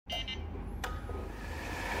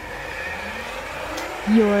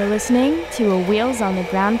You're listening to a Wheels on the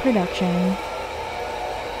Ground production.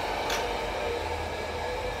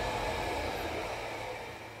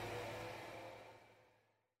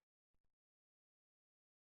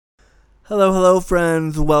 Hello, hello,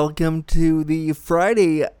 friends. Welcome to the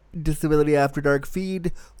Friday Disability After Dark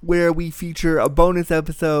feed, where we feature a bonus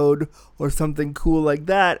episode or something cool like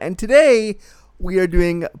that. And today we are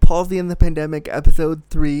doing Palsy and the Pandemic episode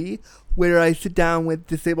 3, where I sit down with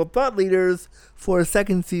disabled thought leaders for a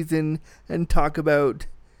second season and talk about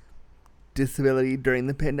disability during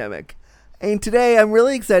the pandemic. And today I'm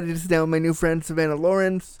really excited to sit down with my new friend Savannah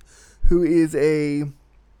Lawrence, who is a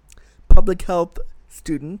public health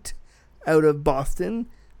student out of Boston,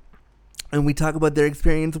 and we talk about their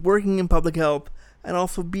experience working in public health and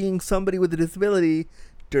also being somebody with a disability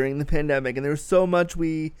during the pandemic. And there's so much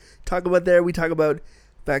we talk about there. We talk about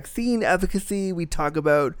vaccine efficacy, we talk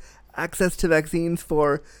about access to vaccines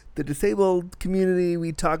for the disabled community,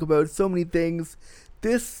 we talk about so many things.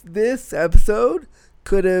 This episode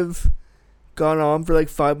could have gone on for like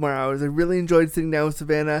 5 more hours. I really enjoyed sitting down with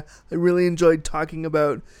Savannah. I really enjoyed talking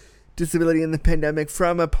about disability in the pandemic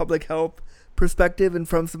from a public health perspective and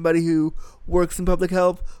from somebody who works in public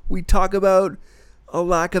health. We talk about a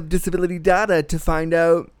lack of disability data to find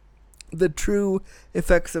out the true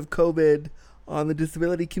effects of COVID on the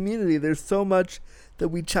disability community. There's so much that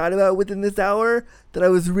we chat about within this hour that I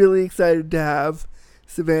was really excited to have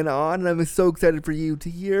Savannah on, and I'm so excited for you to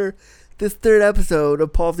hear this third episode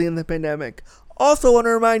of Palsy in the Pandemic. Also want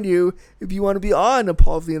to remind you, if you want to be on a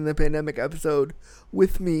Palsy in the Pandemic episode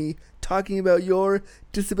with me talking about your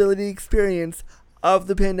disability experience of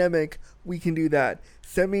the pandemic, we can do that.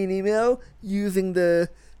 Send me an email using the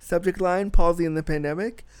subject line Palsy in the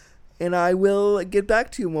Pandemic, and I will get back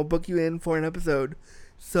to you and we'll book you in for an episode.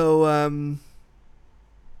 So,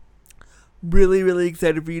 really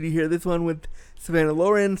excited for you to hear this one with Savannah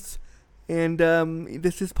Lawrence. And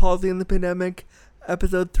this is Palsy in the Pandemic,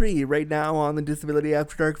 episode 3, right now on the Disability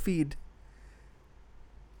After Dark feed.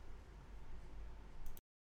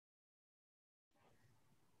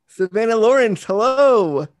 Savannah Lawrence,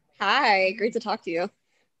 hello. Hi, great to talk to you.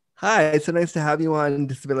 Hi, it's so nice to have you on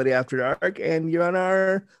Disability After Dark, and you're on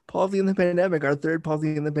our Palsy in the Pandemic, our third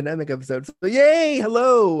Palsy in the Pandemic episode. So, yay,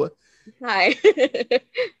 hello. Hi.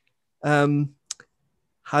 Um,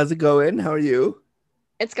 how's it going? How are you?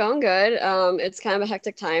 It's going good. It's kind of a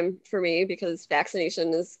hectic time for me because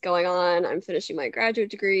vaccination is going on. I'm finishing my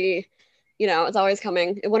graduate degree. You know, it's always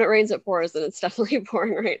coming. When it rains, it pours, and it's definitely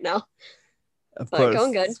pouring right now. Of But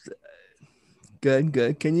going course. good.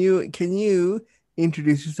 Good. Can you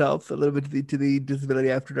introduce yourself a little bit to the Disability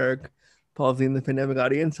After Dark Palsy in the Pandemic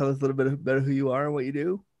audience? Tell us a little bit about who you are and what you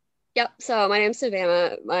do. Yep. So my name's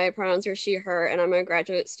Savannah. My pronouns are she, her, and I'm a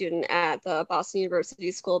graduate student at the Boston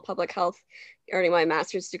University School of Public Health, earning my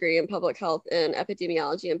master's degree in public health in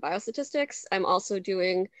epidemiology and biostatistics. I'm also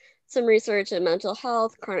doing some research in mental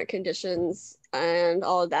health, chronic conditions, and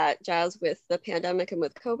all of that jazz with the pandemic and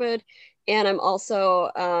with COVID. And I'm also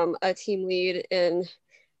a team lead in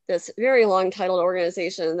this very long titled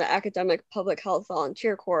organization, the Academic Public Health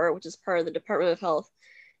Volunteer Corps, which is part of the Department of Health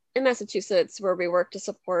in Massachusetts, where we work to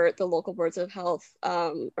support the local boards of health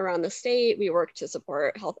around the state. We work to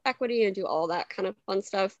support health equity and do all that kind of fun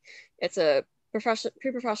stuff. It's a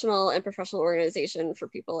pre-professional and professional organization for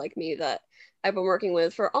people like me that I've been working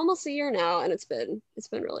with for almost a year now, and it's been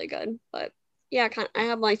really good. But yeah, I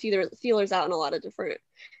have my feelers out in a lot of different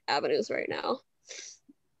avenues right now.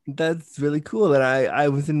 That's really cool. And I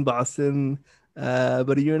was in Boston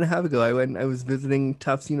about a year and a half ago. I was visiting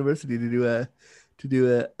Tufts University to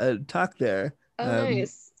do a talk there. Oh,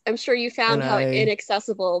 nice. I'm sure you And found how I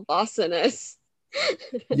inaccessible Boston is.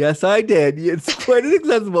 Yes, I did. It's quite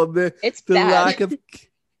inaccessible. The It's the bad. lack of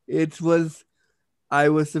it was I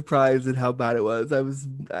was surprised at how bad it was. I was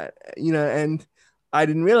and I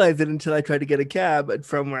didn't realize it until I tried to get a cab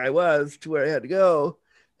from where I was to where I had to go,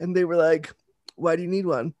 and they were like, "Why do you need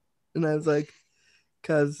one?" And I was like,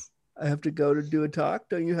 "Cause I have to go to do a talk.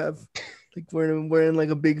 Don't you have like we're in like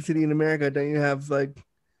a big city in America? Don't you have like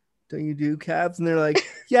don't you do cabs?" And they're like,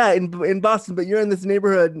 "Yeah, in Boston, but you're in this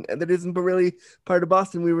neighborhood that isn't really part of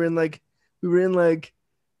Boston. We were in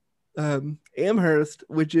Amherst,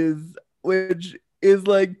 which is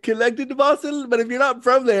like connected to Boston, but if you're not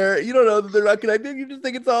from there, you don't know that they're not connected. You just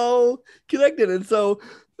think it's all connected." And so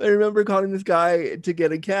I remember calling this guy to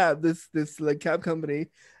get a cab, this like cab company,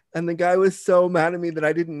 and the guy was so mad at me that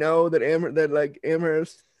I didn't know that like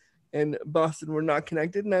Amherst and Boston were not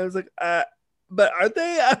connected, and I was like, but aren't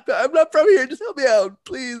they? I'm not from here. Just help me out,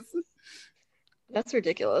 please. That's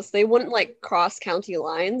ridiculous. They wouldn't like cross county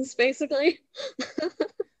lines, basically.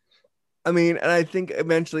 I mean, and I think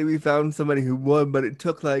eventually we found somebody who would, but it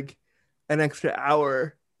took like an extra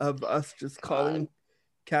hour of us just God. calling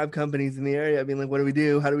cab companies in the area, being like, "What do we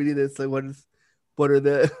do? How do we do this? Like, what are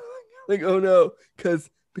the like? Oh no, because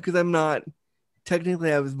I'm not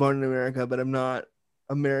technically I was born in America, but I'm not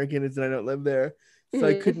American, as in I don't live there, so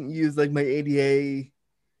I Mhm. couldn't use like my ADA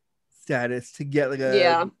status to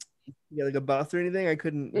Yeah. get like a bus or anything. I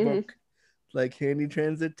couldn't Hmm. book like handy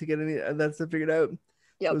transit to get any of that stuff figured out. So it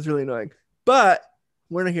Yep. was really annoying. But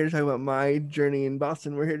we're not here to talk about my journey in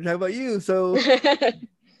Boston. We're here to talk about you. So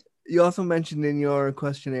you also mentioned in your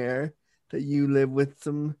questionnaire that you live with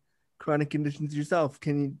some chronic conditions yourself.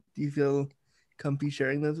 Do you feel comfy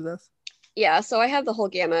sharing those with us? Yeah, so I have the whole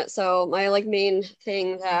gamut. So my like main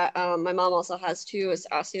thing that my mom also has too is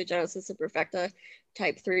osteogenesis imperfecta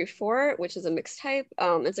type 3-4, which is a mixed type.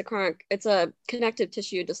 It's a connective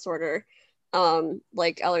tissue disorder,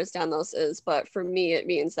 like Ehlers-Danlos is, but for me it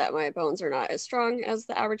means that my bones are not as strong as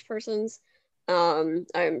the average person's.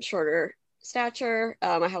 I'm shorter stature.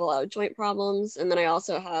 I have a lot of joint problems, and then I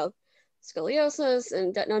also have scoliosis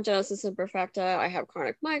and dentinogenesis imperfecta. I have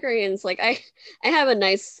chronic migraines. Like I have a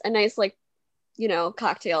nice like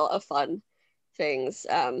cocktail of fun things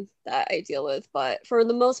that I deal with. But for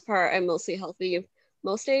the most part, I'm mostly healthy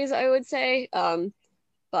most days, I would say.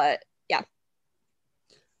 But yeah.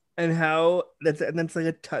 And how that's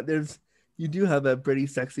like there's you do have a pretty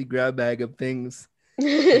sexy grab bag of things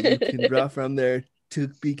that you can draw from there to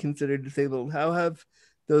be considered disabled. How have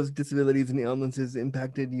those disabilities and illnesses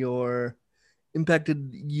impacted you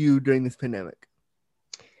during this pandemic?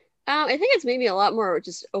 I think it's made me a lot more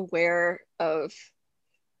just aware of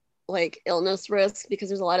like illness risk because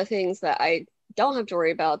there's a lot of things that I don't have to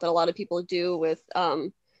worry about that a lot of people do with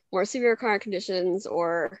more severe chronic conditions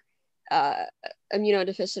or uh,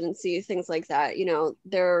 immunodeficiency, things like that.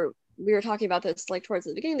 We were talking about this like towards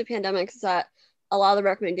the beginning of the pandemic, is that a lot of the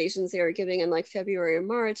recommendations they were giving in like February and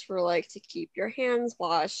March were like to keep your hands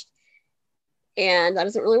washed. And that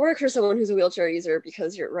doesn't really work for someone who's a wheelchair user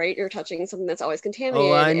because you're right, you're touching something that's always Oh,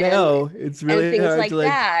 contaminated I know. It's and really things hard to like like,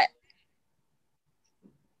 that,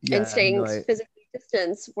 and yeah, no, staying physically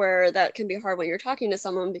distanced where that can be hard when you're talking to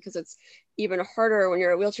someone because it's even harder when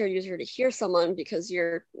you're a wheelchair user to hear someone because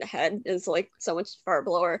your head is like so much far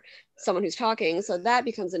below someone who's talking, so that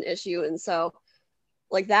becomes an issue. And so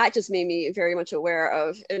like that just made me very much aware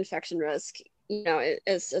of infection risk,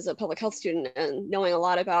 as a public health student, and knowing a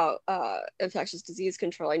lot about infectious disease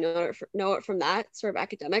control. I know it from that sort of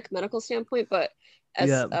academic medical standpoint, but as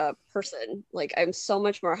yeah. a person, like I'm so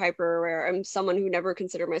much more hyper aware. I'm someone who never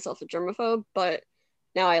considered myself a germaphobe, but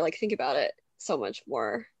now I like think about it so much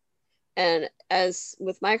more. And as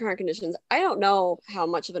with my current conditions, I don't know how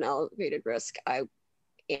much of an elevated risk I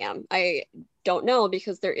am. I don't know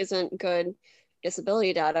because there isn't good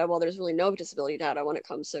disability data. Well, there's really no disability data when it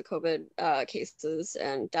comes to COVID cases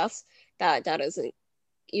and deaths. That data isn't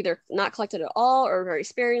either not collected at all or very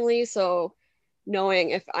sparingly. So knowing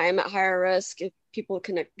if I'm at higher risk, if people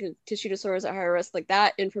connect tissue disorders at higher risk, like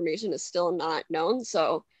that information is still not known.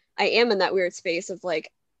 So I am in that weird space of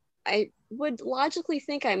like, I would logically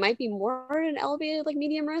think I might be more at an elevated, like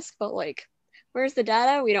medium risk, but like, where's the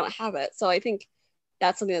data? We don't have it. So I think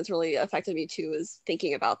that's something that's really affected me too, is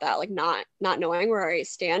thinking about that, like not knowing where I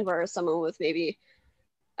stand, where someone with maybe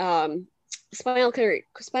um, spinal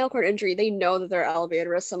cord injury, they know that they're elevated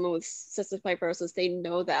risk. Someone with cystic fibrosis, they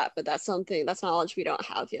know that, but that's knowledge we don't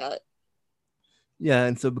have yet. Yeah,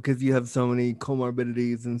 and so because you have so many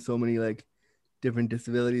comorbidities and so many like different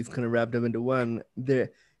disabilities kind of wrapped up into one, I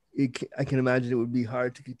can imagine it would be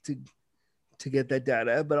hard to get that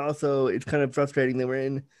data, but also it's kind of frustrating that we're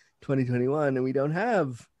in 2021 and we don't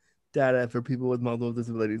have data for people with multiple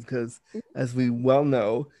disabilities because, as we well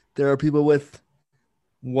know, there are people with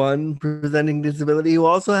one presenting disability who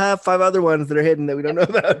also have five other ones that are hidden that we don't Yep.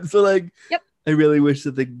 know about. So, like, Yep. I really wish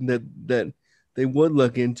that they would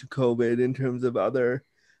look into COVID in terms of other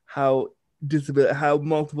how how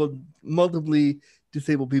multiply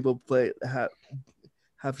disabled people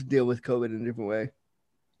have to deal with COVID in a different way.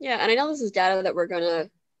 Yeah, and I know this is data that we're going to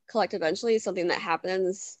collect eventually. Something that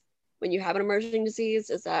happens when you have an emerging disease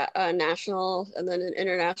is that a national and then an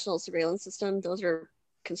international surveillance system, those are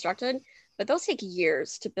constructed, but those take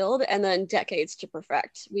years to build and then decades to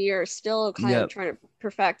perfect. We are still kind of Yeah. trying to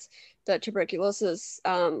perfect the tuberculosis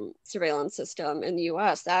surveillance system in the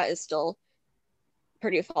US. That is still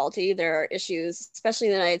pretty faulty. There are issues, especially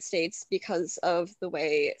in the United States, because of the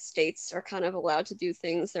way states are kind of allowed to do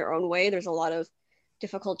things their own way. There's a lot of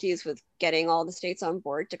difficulties with getting all the states on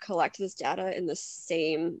board to collect this data in the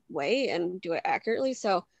same way and do it accurately.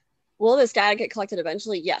 So, will this data get collected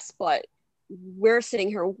eventually? Yes, but we're sitting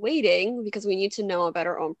here waiting because we need to know about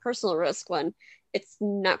our own personal risk when it's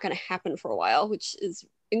not going to happen for a while, which is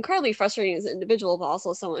incredibly frustrating as an individual, but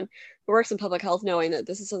also someone who works in public health, knowing that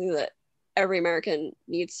this is something that every American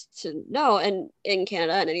needs to know. And in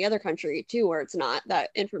Canada and any other country too, where it's not, that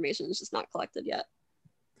information is just not collected yet.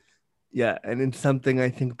 Yeah, and it's something I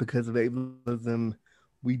think because of ableism,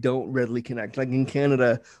 we don't readily connect. Like in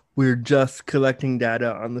Canada, we're just collecting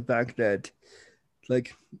data on the fact that,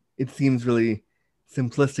 like, it seems really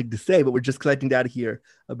simplistic to say, but we're just collecting data here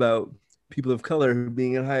about people of color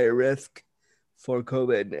being at higher risk for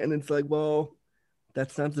COVID. And it's like, well,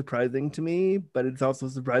 that's not surprising to me, but it's also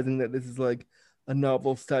surprising that this is like a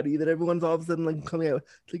novel study that everyone's all of a sudden like coming out.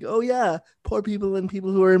 It's like, oh yeah, poor people and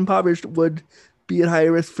people who are impoverished would be at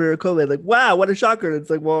higher risk for COVID. Like, wow, what a shocker. And it's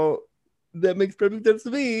like, well, that makes perfect sense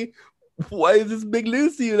to me. Why is this big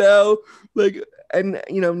news to you now? Like, and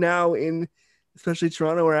now in especially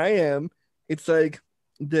Toronto where I am, it's like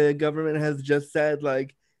the government has just said,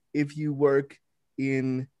 like, if you work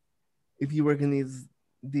in these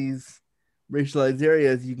racialized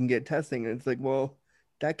areas, you can get testing. And it's like, well,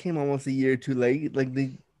 that came almost a year too late. Like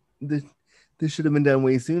this should have been done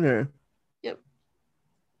way sooner. Yep.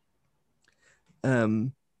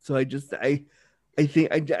 So I just think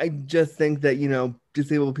that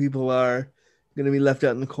disabled people are going to be left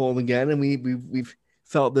out in the cold again, and we've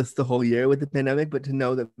felt this the whole year with the pandemic. But to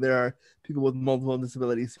know that there are people with multiple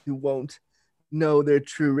disabilities who won't know their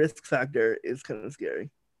true risk factor is kind of scary.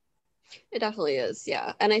 It definitely is,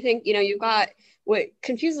 yeah. And I think, you've got what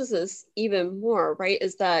confuses us even more, right,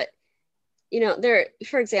 is that, there,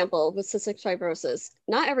 for example, with cystic fibrosis,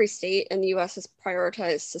 not every state in the US has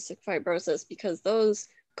prioritized cystic fibrosis because those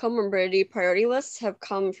comorbidity priority lists have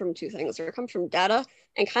come from two things. Or come from data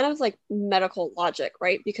and kind of like medical logic,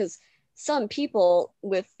 right? Because some people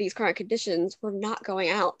with these chronic conditions were not going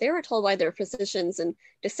out. They were told by their physicians in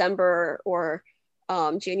December or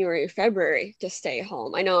January, February to stay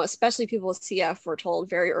home. I know especially people with CF were told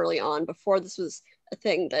very early on before this was a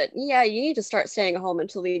thing that, yeah, you need to start staying home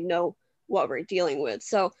until we know what we're dealing with.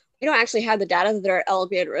 So we don't actually have the data that they're at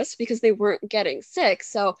elevated risk because they weren't getting sick.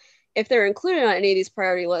 So if they're included on any of these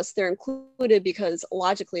priority lists, they're included because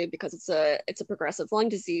logically, because it's a progressive lung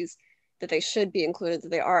disease, that they should be included,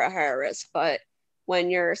 that they are at higher risk. But when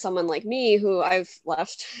you're someone like me, who I've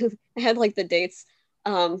left, I had like the dates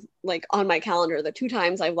like on my calendar, the 2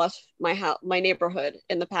 times I've left my neighborhood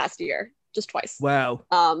in the past year, just twice. Wow.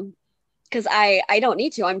 Because I don't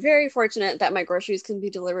need to. I'm very fortunate that my groceries can be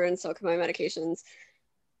delivered and so can my medications.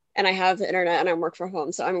 And I have the internet and I work from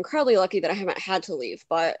home. So I'm incredibly lucky that I haven't had to leave.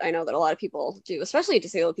 But I know that a lot of people do, especially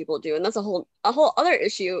disabled people do. And that's a whole other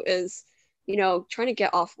issue is, trying to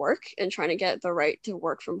get off work and trying to get the right to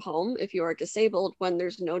work from home if you are disabled when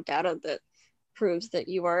there's no data that proves that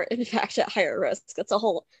you are in fact at higher risk. It's a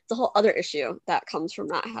whole other issue that comes from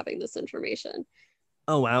not having this information.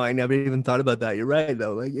 Oh, wow. I never even thought about that. You're right,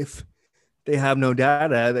 though. Like, if they have no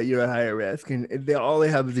data that you're at higher risk and all they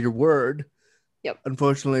have is your word. Yep.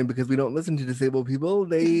 Unfortunately, because we don't listen to disabled people,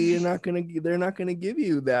 they're not gonna give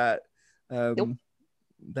you that Nope.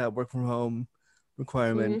 that work from home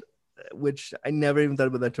requirement, which I never even thought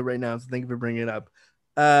about that till right now. So thank you for bringing it up.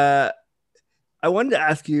 I wanted to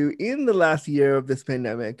ask you, in the last year of this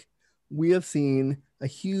pandemic, we have seen a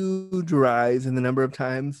huge rise in the number of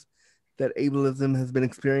times that ableism has been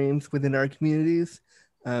experienced within our communities.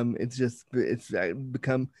 It's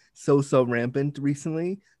become so rampant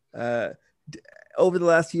recently. Over the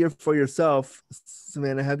last year for yourself,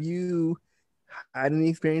 Savannah, have you had any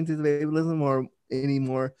experiences of ableism or any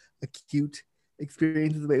more acute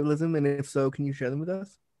experiences of ableism? And if so, can you share them with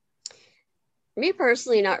us? Me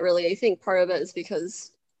personally, not really. I think part of it is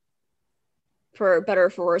because, for better or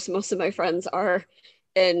for worse, most of my friends are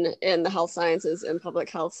in the health sciences and public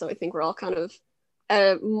health. So I think we're all kind of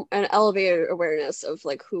at an elevated awareness of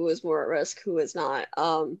like who is more at risk, who is not.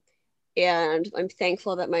 And I'm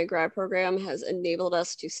thankful that my grad program has enabled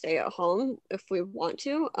us to stay at home if we want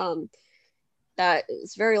to. That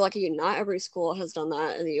is very lucky. Not every school has done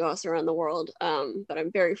that in the US or around the world. But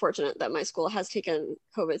I'm very fortunate that my school has taken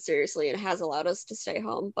COVID seriously and has allowed us to stay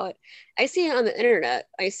home. But I see it on the internet.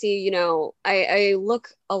 I see, I look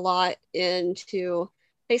a lot into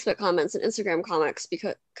Facebook comments and Instagram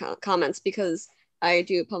comments because I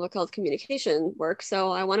do public health communication work.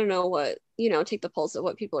 So I want to know what, take the pulse of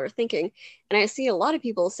what people are thinking. And I see a lot of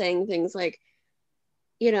people saying things like,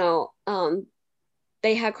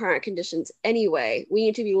 they had chronic conditions anyway. We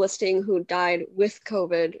need to be listing who died with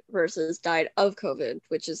COVID versus died of COVID,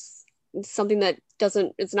 which is something that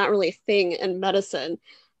it's not really a thing in medicine,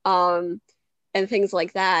 and things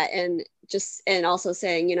like that. And just and also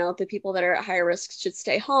saying, you know, the people that are at higher risk should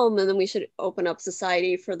stay home, and then we should open up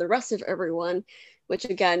society for the rest of everyone, which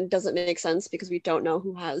again doesn't make sense because we don't know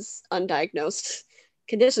who has undiagnosed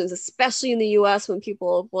conditions, especially in the US when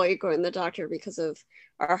people avoid going to the doctor because of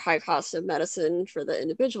our high cost of medicine for the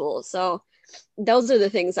individual. So those are the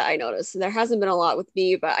things that I noticed. There hasn't been a lot with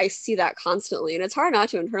me, but I see that constantly. And it's hard not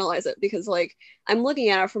to internalize it because like I'm looking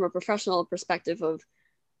at it from a professional perspective of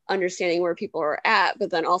understanding where people are at,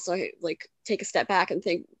 but then also like take a step back and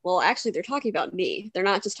think, well, actually they're talking about me. They're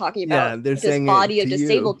not just talking about they're this saying body it of to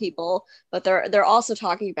disabled you. people, but they're also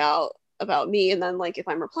talking about me. And then like if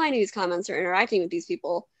I'm replying to these comments or interacting with these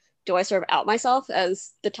people, do I sort of out myself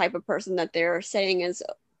as the type of person that they're saying is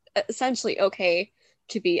essentially okay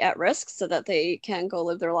to be at risk so that they can go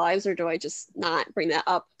live their lives, or do I just not bring that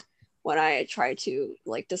up when I try to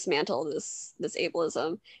like dismantle this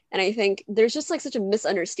ableism? And I think there's just like such a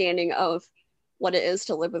misunderstanding of what it is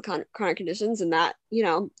to live with chronic conditions, and that, you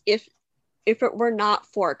know, if it were not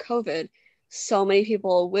for COVID, so many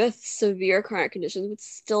people with severe chronic conditions would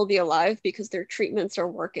still be alive because their treatments are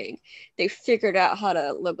working. They figured out how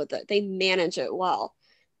to live with it. They manage it well.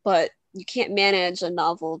 But you can't manage a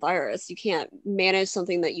novel virus. You can't manage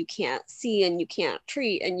something that you can't see and you can't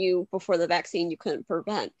treat, and you before the vaccine you couldn't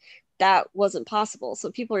prevent. That wasn't possible.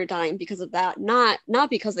 So people are dying because of that, not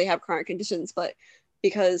because they have chronic conditions, but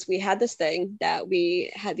because we had this thing that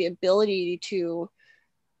we had the ability to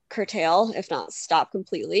curtail, if not stop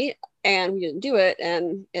completely, and we didn't do it,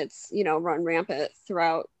 and it's, you know, run rampant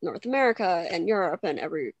throughout North America and Europe and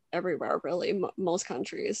everywhere really, most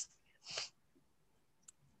countries.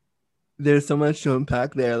 There's so much to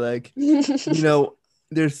unpack there. Like, you know,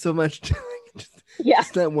 there's so much to, yeah,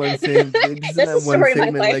 just that one same just that's that the one story of my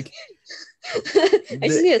statement. life. Like I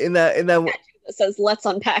just need in that that says let's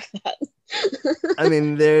unpack that. I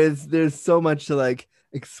mean, there's so much to like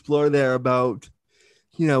explore there about,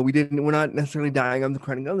 you know, we're not necessarily dying of the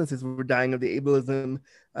chronic illnesses, we're dying of the ableism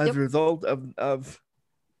as Yep. a result of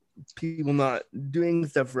people not doing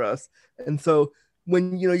stuff for us. And so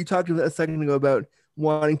when, you know, you talked a second ago about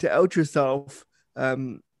wanting to out yourself,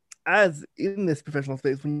 as in this professional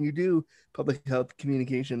space, when you do public health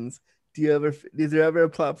communications, is there ever a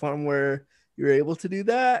platform where you're able to do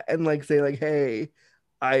that and like say like, hey,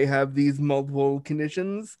 I have these multiple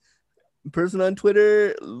conditions, person on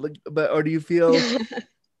Twitter, like, but or do you feel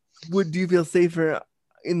safer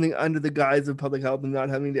in the under the guise of public health and not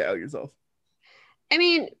having to out yourself? I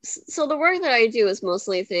mean, so the work that I do is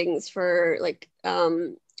mostly things for like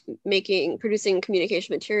producing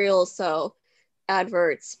communication materials. So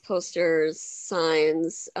adverts, posters,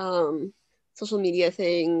 signs, social media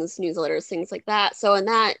things, newsletters, things like that. So in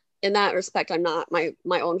that respect, I'm not,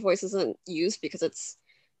 my own voice isn't used because it's,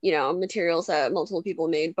 you know, materials that multiple people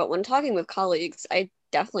made. But when talking with colleagues, I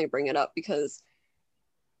definitely bring it up because,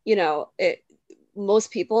 you know,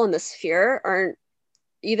 most people in the sphere aren't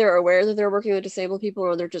either aware that they're working with disabled people,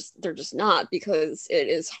 or they're just not, because it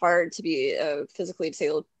is hard to be a physically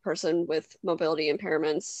disabled person with mobility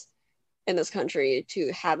impairments in this country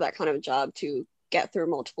to have that kind of job, to get through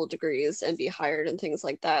multiple degrees and be hired and things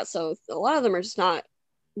like that. So a lot of them are just not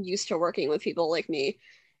used to working with people like me.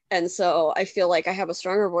 And so I feel like I have a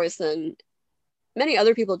stronger voice than many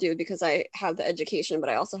other people do because I have the education, but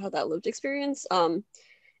I also have that lived experience. And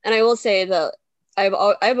I will say that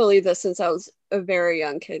I believe this since I was a very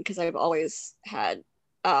young kid, because I've always had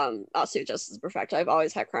osteogenesis imperfecta. I've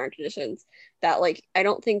always had chronic conditions that, like, I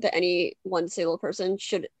don't think that any one disabled person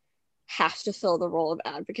should have to fill the role of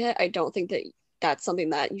advocate. I don't think that that's something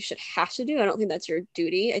that you should have to do. I don't think that's your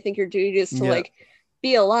duty. I think your duty is to Yeah. like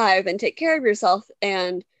be alive and take care of yourself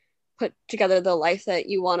and put together the life that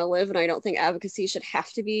you want to live. And I don't think advocacy should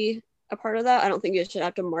have to be a part of that. I don't think you should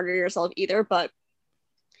have to martyr yourself either. But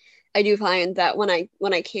I do find that when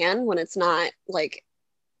when it's not like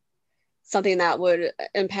something that would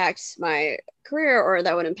impact my career or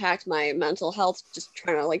that would impact my mental health, just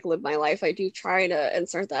trying to like live my life, I do try to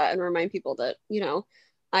insert that and remind people that, you know,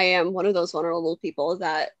 I am one of those vulnerable people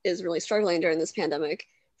that is really struggling during this pandemic,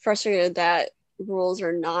 frustrated that rules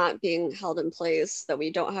are not being held in place, that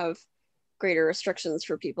we don't have greater restrictions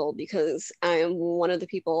for people, because I am one of the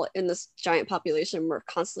people in this giant population we're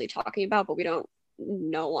constantly talking about, but we don't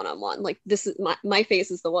know one-on-one. Like, this is my face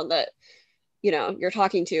is the one that, you know, you're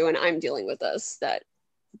talking to, and I'm dealing with this that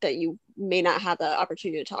you may not have the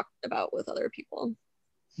opportunity to talk about with other people.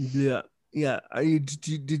 Yeah. Are you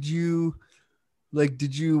did you like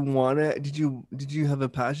did you want to did you have a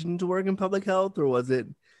passion to work in public health, or was it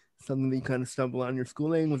something that you kind of stumbled on your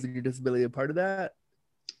schooling? Was your disability a part of that?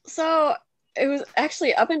 So It was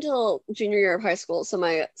actually up until junior year of high school, so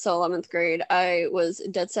 11th grade, I was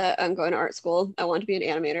dead set on going to art school. I wanted to be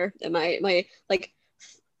an animator, and my like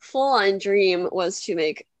full on dream was to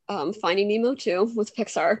make Finding Nemo 2 with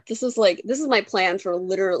Pixar. This is my plan for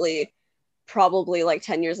literally probably like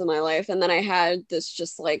 10 years of my life. And then I had this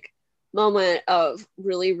just like moment of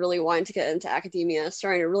really, really wanting to get into academia,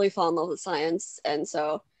 starting to really fall in love with science. And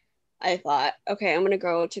so I thought, okay, I'm going to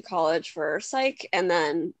go to college for psych and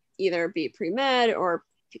then either be pre-med or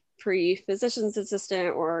pre-physician's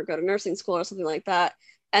assistant or go to nursing school or something like that.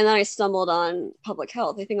 And then I stumbled on public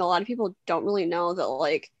health. I think a lot of people don't really know that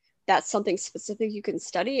like that's something specific you can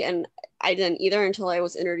study. And I didn't either until I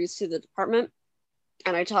was introduced to the department.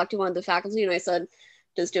 And I talked to one of the faculty and I said,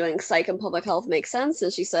 does doing psych and public health make sense?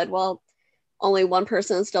 And she said, well, only one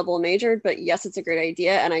person is double majored, but yes, it's a great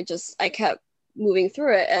idea. And I kept moving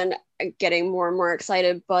through it and getting more and more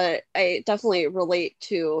excited. But I definitely relate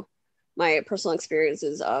to my personal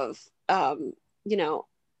experiences of, you know,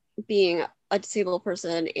 being a disabled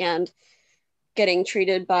person and getting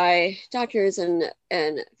treated by doctors and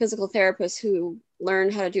physical therapists who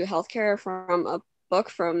learn how to do healthcare from a book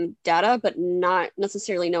from data, but not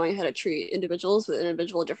necessarily knowing how to treat individuals with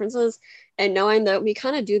individual differences, and knowing that we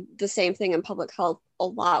kind of do the same thing in public health a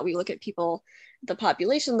lot. We look at people at the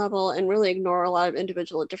population level and really ignore a lot of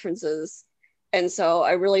individual differences. And so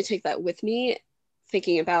I really take that with me,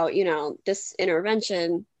 thinking about, you know, this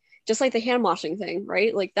intervention, just like the hand washing thing,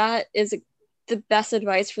 right? Like that is the best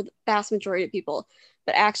advice for the vast majority of people.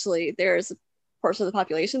 But actually, there's a portion of the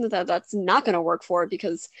population that's not going to work for,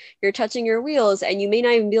 because you're touching your wheels and you may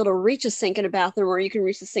not even be able to reach a sink in a bathroom, or you can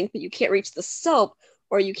reach the sink but you can't reach the soap,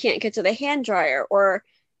 or you can't get to the hand dryer, or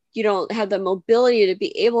you don't have the mobility to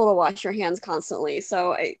be able to wash your hands constantly.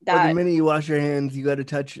 So Or the minute you wash your hands, you got to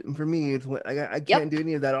touch. For me, it's when I yep, can't do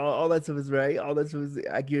any of that. All that stuff is right. All that stuff is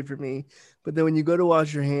accurate for me. But then when you go to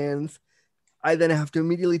wash your hands, I then have to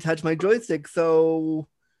immediately touch my joystick. So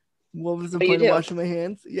what was the what do you point of do? washing my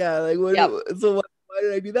hands? Yeah, like what? Yep. So why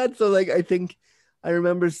did I do that? So like I think I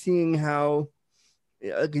remember seeing how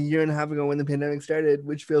like a year and a half ago when the pandemic started,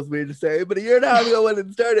 which feels weird to say, but a year and a half ago when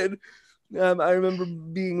it started, I remember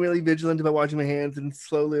being really vigilant about washing my hands, and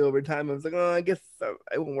slowly over time, I was like, oh, I guess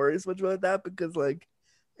I won't worry as much about that because like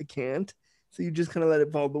I can't. So you just kind of let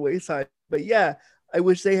it fall to the wayside. But yeah, I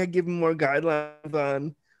wish they had given more guidelines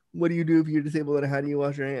on what do you do if you're disabled and how do you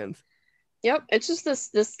wash your hands. Yep. It's just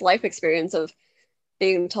this life experience of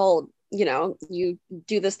being told, you know, you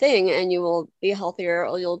do this thing and you will be healthier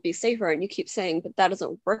or you'll be safer. And you keep saying, but that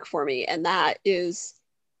doesn't work for me. And that is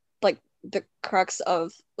like the crux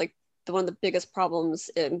of like one of the biggest problems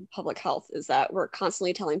in public health, is that we're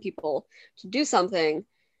constantly telling people to do something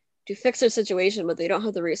to fix their situation, but they don't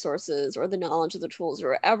have the resources or the knowledge or the tools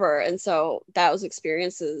or whatever. And so that was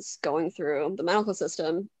experiences going through the medical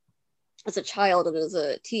system as a child and as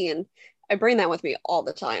a teen. I bring that with me all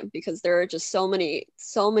the time because there are just so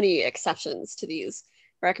many exceptions to these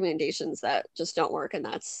recommendations that just don't work. And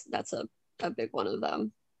that's a big one of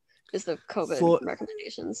them, is the COVID For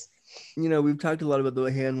recommendations. we've talked a lot about the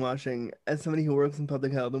hand washing. As somebody who works in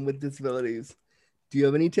public health and with disabilities, do you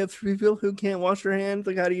have any tips for people who can't wash their hands?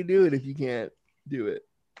 Like, how do you do it if you can't do it?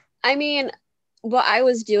 I mean, what I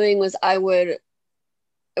was doing was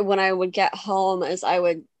when I would get home, is I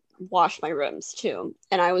would wash my rims too.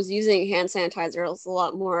 And I was using hand sanitizer a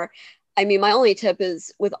lot more. I mean, my only tip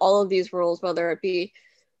is with all of these rules, whether it be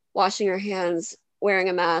washing your hands, wearing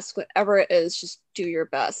a mask, whatever it is, just do your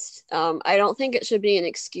best. I don't think it should be an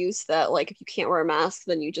excuse that like if you can't wear a mask,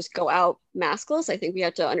 then you just go out maskless. I think we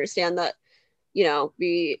have to understand that, you know,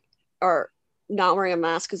 we are not wearing a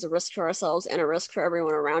mask is a risk to ourselves and a risk for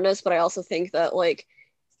everyone around us. But I also think that like,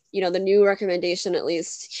 you know, the new recommendation, at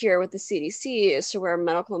least here with the CDC, is to wear a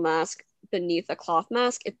medical mask beneath a cloth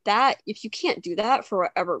mask. If you can't do that for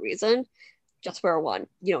whatever reason, just wear one.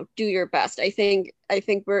 You know, do your best. I think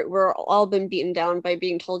we're all been beaten down by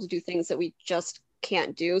being told to do things that we just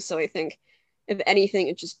can't do. So I think if anything,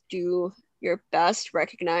 it just do your best,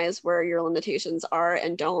 recognize where your limitations are,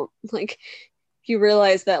 and don't like, if you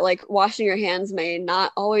realize that like washing your hands may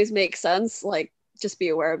not always make sense, like just be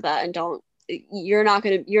aware of that and don't, you're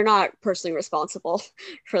not personally responsible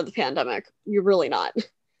for the pandemic. You're really not.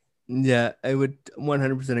 Yeah, I would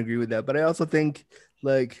 100% agree with that. But I also think,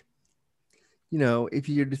 like, if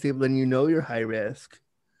you're disabled and you're high risk,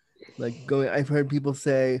 like I've heard people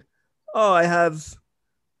say, oh, I have,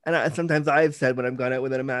 and sometimes I've said when I've gone out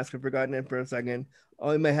without a mask, I've forgotten it for a second. Oh,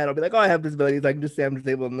 in my head, I'll be like, oh, I have disabilities. I can just say I'm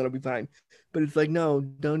disabled and then I'll be fine. But it's like, no,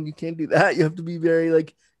 you can't do that. You have to be very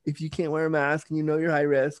like, if you can't wear a mask and you're high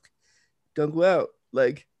risk, don't go out.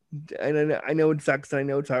 Like, And I know it sucks. I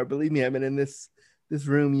know it's hard. Believe me, I've been in this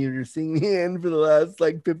room you're seeing me in for the last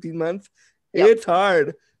like 15 months. Yep. It's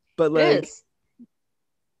hard, but It like is.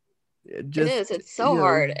 It just is. It's so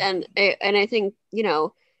hard. And I think,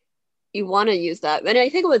 you want to use that. And I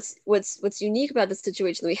think what's unique about the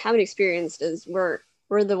situation that we haven't experienced is we're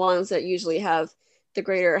the ones that usually have the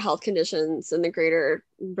greater health conditions and the greater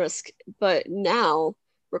risk. But now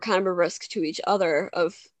we're kind of a risk to each other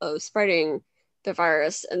of spreading the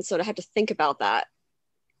virus. And so to have to think about that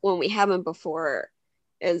when we haven't before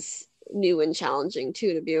is new and challenging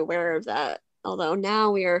too, to be aware of that. Although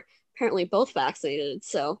now we are apparently both vaccinated.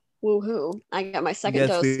 So woohoo. I got my second yes,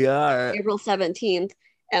 dose we are. April 17th.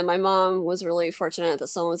 And my mom was really fortunate that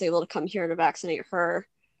someone was able to come here to vaccinate her,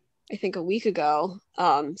 I think a week ago.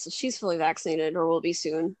 So she's fully vaccinated or will be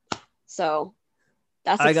soon. So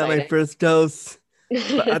that's I exciting. got my first dose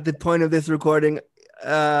at the point of this recording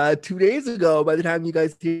 2 days ago. By the time you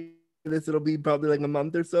guys hear this, it'll be probably like a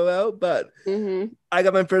month or so out. But I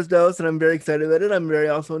got my first dose and I'm very excited about it. I'm very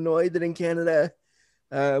also annoyed that in Canada,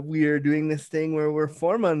 we are doing this thing where we're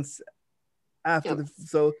 4 months after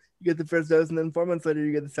so you get the first dose and then 4 months later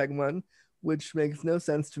you get the second one, which makes no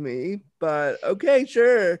sense to me, but okay,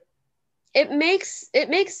 sure. It makes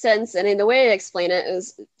sense. And in the way I explain it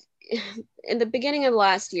is in the beginning of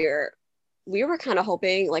last year, we were kind of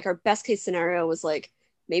hoping like our best case scenario was like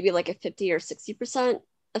maybe like a 50 or 60%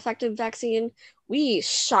 effective vaccine. We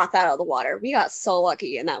shot that out of the water. We got so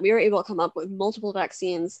lucky in that we were able to come up with multiple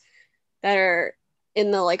vaccines that are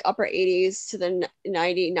in the like upper 80s to the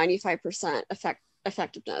 90-95%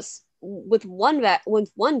 effectiveness with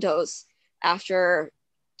one dose after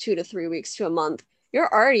 2 to 3 weeks to a month.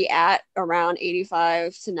 You're already at around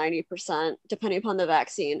 85 to 90% depending upon the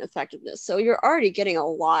vaccine effectiveness. So you're already getting a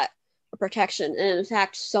lot of protection, and in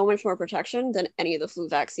fact so much more protection than any of the flu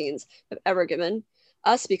vaccines have ever given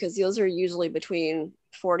us, because those are usually between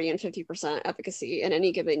 40 and 50% efficacy in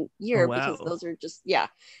any given year. Wow. Because those are just, and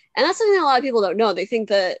that's something that a lot of people don't know. They think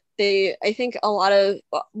that I think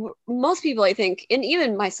most people, I think, and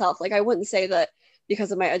even myself, like I wouldn't say that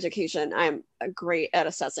because of my education I'm great at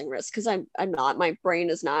assessing risk, because I'm not. My brain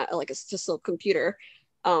is not like a statistical computer.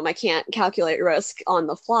 I can't calculate risk on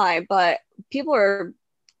the fly, but people are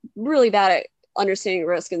really bad at understanding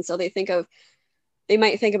risk, and so they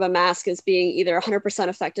might think of a mask as being either 100%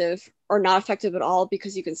 effective or not effective at all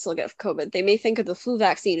because you can still get COVID. They may think of the flu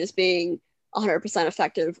vaccine as being 100%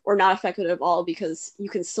 effective or not effective at all because you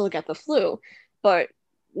can still get the flu. But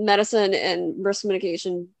medicine and risk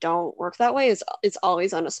mitigation don't work that way. It's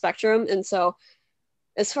always on a spectrum. And so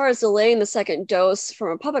as far as delaying the second dose from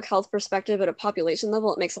a public health perspective at a population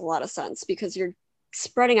level, it makes a lot of sense because you're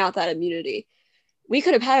spreading out that immunity. We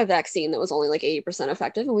could have had a vaccine that was only like 80%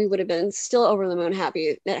 effective and we would have been still over the moon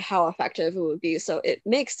happy at how effective it would be. So it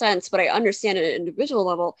makes sense, but I understand at an individual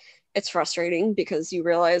level, it's frustrating because you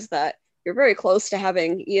realize that you're very close to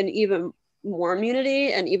having an even more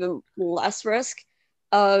immunity and even less risk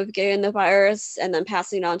of getting the virus and then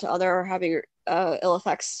passing it on to other or having ill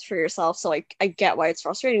effects for yourself. So I get why it's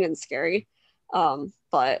frustrating and scary.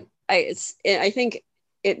 But I think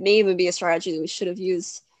it may even be a strategy that we should have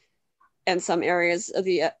used in some areas of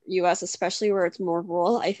the US, especially where it's more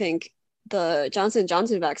rural. I think the Johnson &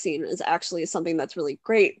 Johnson vaccine is actually something that's really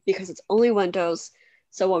great because it's only one dose.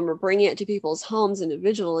 So when we're bringing it to people's homes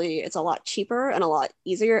individually, it's a lot cheaper and a lot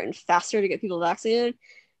easier and faster to get people vaccinated.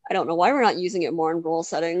 I don't know why we're not using it more in rural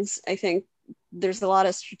settings. I think there's a lot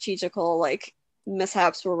of strategical like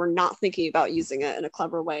mishaps where we're not thinking about using it in a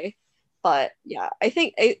clever way. But yeah, I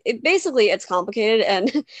think basically it's complicated,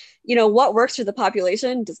 and what works for the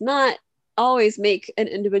population does not always make an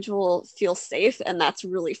individual feel safe, and that's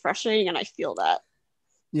really frustrating, and I feel that.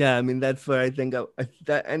 Yeah, I mean that's what I think of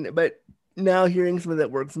that, but now hearing something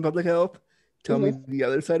that works in public health tell me the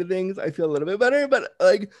other side of things, I feel a little bit better. But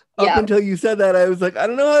like up until you said that, I was like, I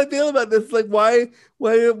don't know how I feel about this. Like, why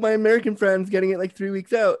are my American friends getting it like 3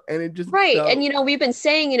 weeks out? And it just right. And we've been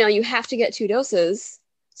saying, you have to get 2 doses.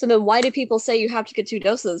 So then why do people say you have to get 2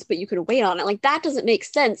 doses, but you could wait on it? Like that doesn't make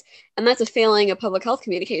sense. And that's a failing of public health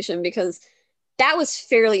communication, because that was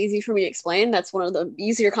fairly easy for me to explain. That's one of the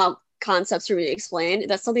easier concepts for me to explain.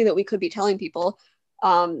 That's something that we could be telling people.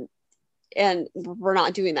 And we're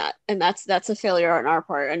not doing that. And that's a failure on our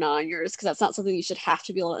part and not on yours, because that's not something you should have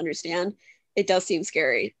to be able to understand. It does seem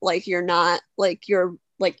scary. Like you're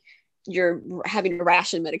having to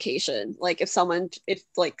ration medication. Like if someone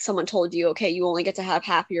told you, okay, you only get to have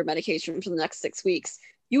half of your medication for the next 6 weeks,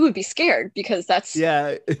 you would be scared, because that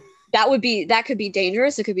could be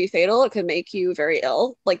dangerous. It could be fatal. It could make you very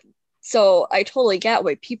ill. Like, so I totally get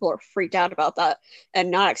why people are freaked out about that and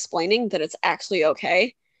not explaining that it's actually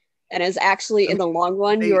okay. and is actually in the long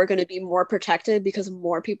run, you they are going to be more protected because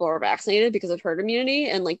more people are vaccinated because of herd immunity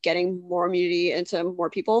and like getting more immunity into more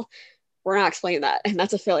people. We're not explaining that, and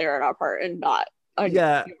that's a failure on our part and not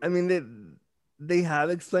yeah, I mean they have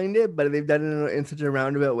explained it, but they've done it in such a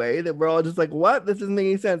roundabout way that we're all just like, what? This doesn't make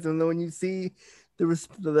any sense. And then when you see the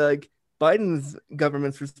like Biden's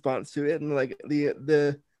government's response to it and like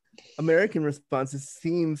the American responses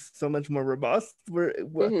seems so much more robust. We're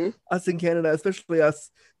mm-hmm. us in Canada, especially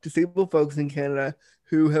us disabled folks in Canada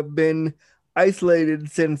who have been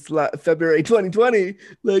isolated since February 2020.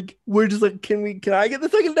 Like we're just like, can I get the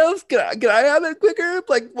second dose? Can I have it quicker?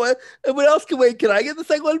 Like what? What else can wait? Can I get the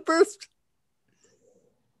second one first?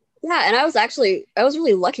 Yeah, and I was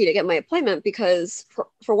really lucky to get my appointment because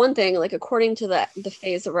for one thing, like according to the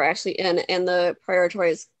phase that we're actually in and the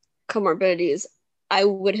prioritized comorbidities, I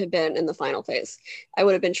would have been in the final phase. I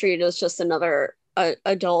would have been treated as just another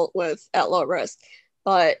adult with at low risk.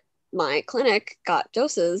 But my clinic got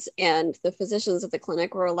doses, and the physicians at the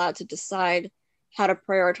clinic were allowed to decide how to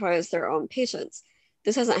prioritize their own patients.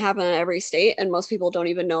 This hasn't happened in every state, and most people don't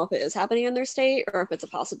even know if it is happening in their state or if it's a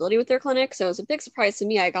possibility with their clinic. So it was a big surprise to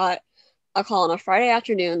me. I got a call on a Friday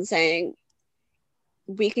afternoon saying,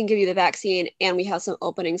 we can give you the vaccine and we have some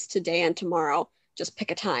openings today and tomorrow. Just pick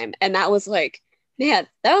a time. And that was like, man,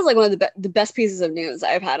 that was like one of the best pieces of news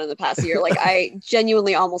I've had in the past year. Like I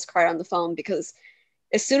genuinely almost cried on the phone because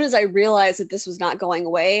as soon as I realized that this was not going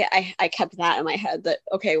away, I kept that in my head that,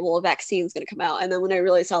 okay, well, a vaccine's going to come out. And then when I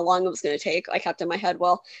realized how long it was going to take, I kept in my head,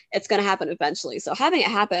 well, it's going to happen eventually. So having it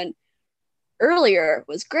happen earlier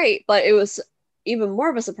was great, but it was even more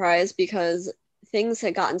of a surprise because things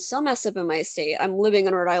had gotten so messed up in my state. I'm living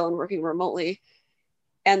in Rhode Island working remotely,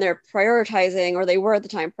 and they're prioritizing, or they were at the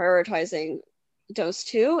time prioritizing dose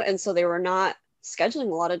 2. And so they were not scheduling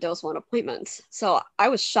a lot of dose 1 appointments. So I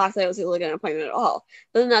was shocked that I was able to get an appointment at all.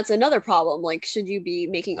 But then that's another problem. Like, should you be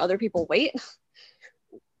making other people wait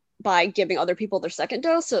by giving other people their second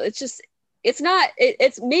dose? So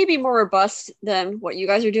it's maybe more robust than what you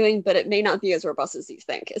guys are doing, but it may not be as robust as you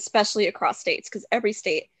think, especially across states, because every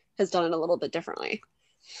state has done it a little bit differently.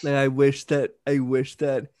 And I wish that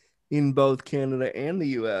in both Canada and the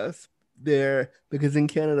US because in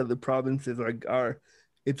Canada the provinces are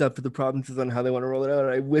it's up to the provinces on how they want to roll it out.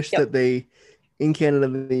 I wish that they in Canada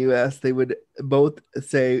and the US they would both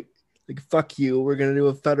say like, fuck you, we're going to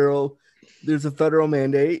do there's a federal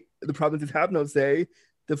mandate. The provinces have no say.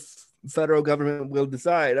 The federal government will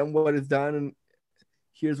decide on what is done, and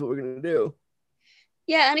here's what we're going to do.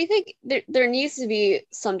 Yeah, and I think there needs to be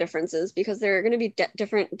some differences because there are going to be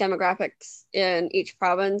different demographics in each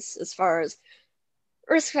province as far as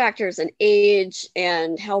risk factors and age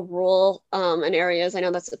and how rural an area is. I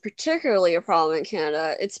know that's particularly a problem in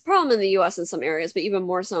Canada. It's a problem in the US in some areas, but even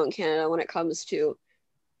more so in Canada when it comes to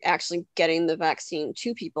actually getting the vaccine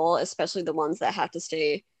to people, especially the ones that have to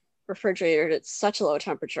stay refrigerated at such a low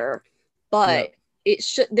temperature. But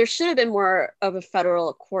there should have been more of a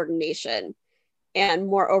federal coordination and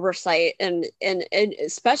more oversight and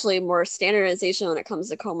especially more standardization when it comes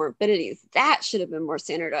to comorbidities. That should have been more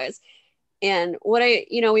standardized. And what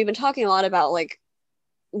we've been talking a lot about, like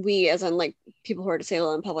we as in like people who are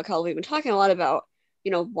disabled in public health, we've been talking a lot about,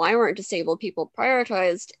 why weren't disabled people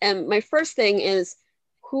prioritized? And my first thing is,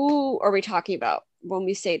 who are we talking about when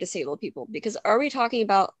we say disabled people? Because are we talking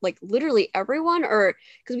about like literally everyone, or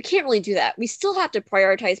because we can't really do that. We still have to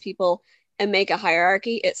prioritize people and make a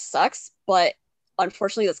hierarchy. It sucks, but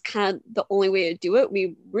unfortunately that's kind of the only way to do it.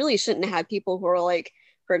 We really shouldn't have people who are like,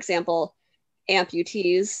 for example,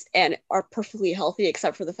 amputees and are perfectly healthy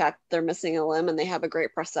except for the fact that they're missing a limb and they have a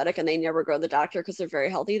great prosthetic and they never go to the doctor because they're very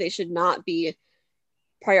healthy. They should not be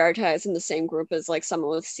prioritized in the same group as like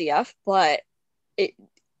someone with CF, but it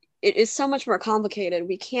is so much more complicated.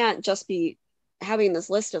 We can't just be having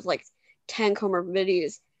this list of like 10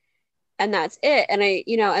 comorbidities and that's it. And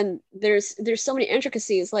and there's so many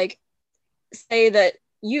intricacies, like say that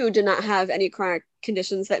you did not have any chronic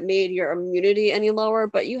conditions that made your immunity any lower,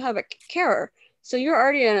 but you have a carer. So you're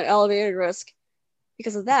already at an elevated risk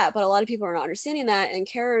because of that. But a lot of people are not understanding that, and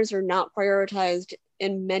carers are not prioritized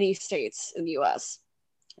in many states in the US.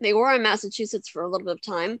 They were in Massachusetts for a little bit of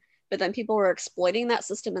time, but then people were exploiting that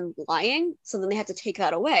system and lying. So then they had to take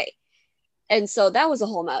that away. And so that was a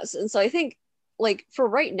whole mess. And so I think like for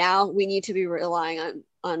right now, we need to be relying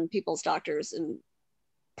on people's doctors and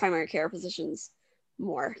primary care physicians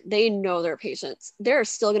more. They know their patients. There are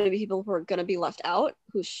still going to be people who are going to be left out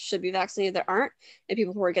who should be vaccinated that aren't, and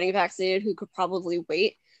people who are getting vaccinated who could probably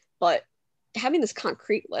wait. But having this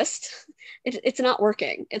concrete list, it's not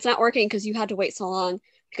working. It's not working because you had to wait so long,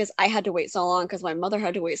 because I had to wait so long, because my mother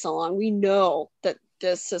had to wait so long. We know that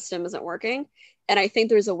this system isn't working. And I think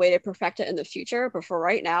there's a way to perfect it in the future. But for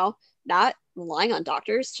right now, not relying on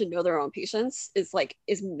doctors to know their own patients is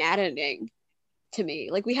maddening to me.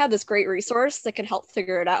 Like, we have this great resource that can help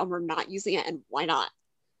figure it out, and we're not using it. And why not?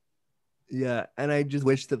 Yeah, and I just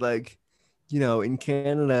wish that, like, in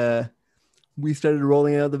Canada, we started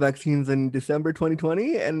rolling out the vaccines in December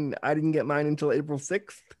 2020, and I didn't get mine until April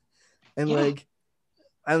 6th. And Yeah. like,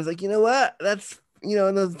 I was like, you know what? That's,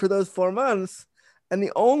 for those 4 months. And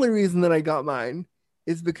the only reason that I got mine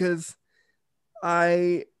is because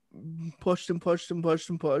I pushed and pushed and pushed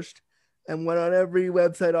and pushed and went on every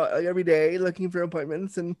website every day looking for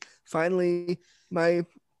appointments. And finally,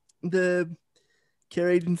 the care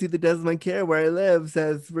agency that does my care where I live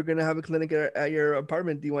says, we're going to have a clinic at your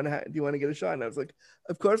apartment. Do you want to get a shot? And I was like,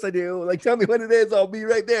 of course I do. Like, tell me when it is. I'll be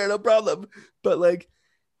right there. No problem. But like,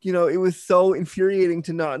 it was so infuriating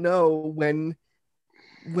to not know when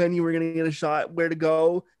you were going to get a shot, where to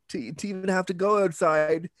go, to even have to go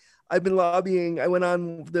outside. I've been lobbying. I went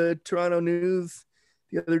on the Toronto News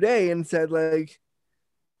the other day and said, like,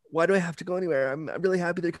 why do I have to go anywhere? I'm really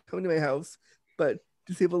happy they're coming to my house, but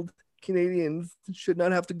disabled Canadians should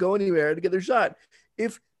not have to go anywhere to get their shot.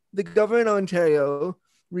 If the government of Ontario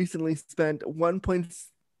recently spent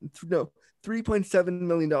 $3.7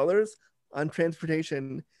 million on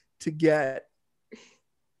transportation to get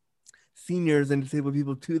seniors and disabled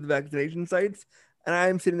people to the vaccination sites, and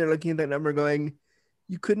I'm sitting there looking at that number going,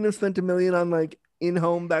 you couldn't have spent $1 million on like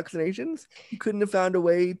in-home vaccinations? You couldn't have found a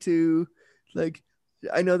way to, like,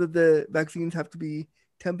 I know that the vaccines have to be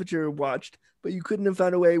temperature watched, but you couldn't have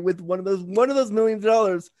found a way with one of those millions of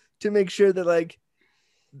dollars to make sure that like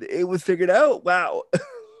it was figured out? Wow.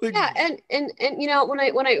 Like, yeah, and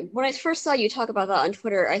when I first saw you talk about that on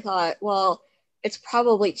Twitter, I thought, well, it's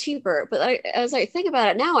probably cheaper. But as I think about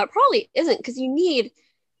it now, it probably isn't, because you need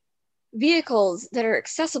vehicles that are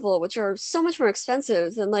accessible, which are so much more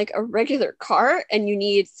expensive than like a regular car, and you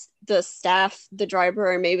need the staff, the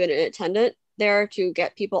driver, and maybe an attendant there to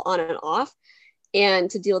get people on and off, and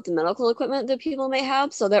to deal with the medical equipment that people may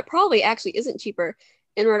have. So that probably actually isn't cheaper.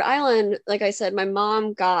 In Rhode Island, like I said, my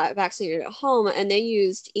mom got vaccinated at home, and they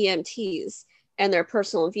used EMTs and their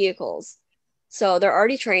personal vehicles. So they're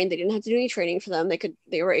already trained. They didn't have to do any training for them.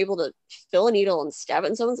 They were able to fill a needle and stab it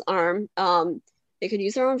in someone's arm. They could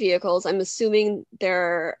use their own vehicles. I'm assuming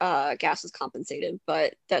their gas is compensated,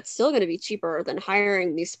 but that's still going to be cheaper than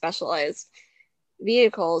hiring these specialized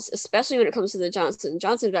vehicles, especially when it comes to the Johnson &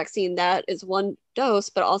 Johnson vaccine. That is one dose,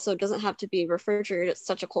 but also doesn't have to be refrigerated at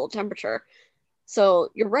such a cold temperature.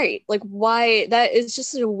 So you're right. Like, why? That is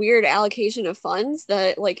just a weird allocation of funds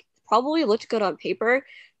that like probably looked good on paper,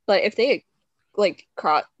 but if they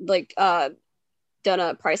done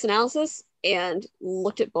a price analysis and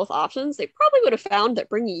looked at both options, they probably would have found that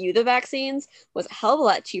bringing you the vaccines was a hell of a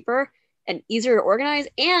lot cheaper and easier to organize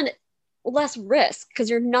and less risk, because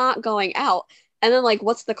you're not going out. And then, like,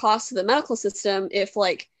 what's the cost to the medical system if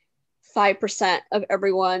like 5% of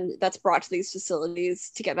everyone that's brought to these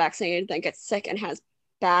facilities to get vaccinated then gets sick and has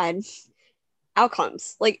bad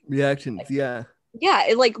outcomes, like reactions? Yeah.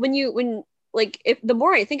 Like if the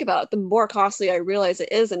more I think about it, the more costly I realize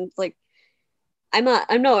it is. And like, I'm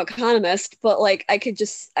no economist, but like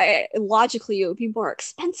logically it would be more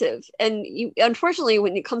expensive. And unfortunately,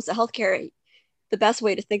 when it comes to healthcare, the best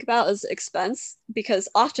way to think about is expense, because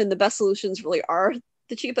often the best solutions really are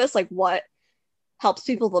the cheapest. Like, what helps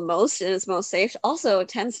people the most and is most safe also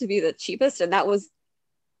tends to be the cheapest, and that was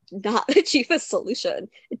not the cheapest solution.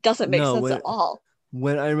 It doesn't make sense at all.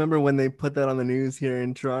 When I remember when they put that on the news here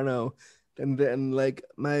in Toronto, and then like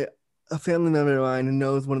a family member of mine who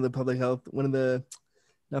knows knows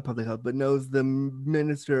the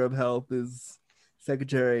Minister of Health is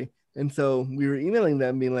secretary. And so we were emailing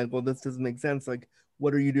them being like, well, this doesn't make sense. Like,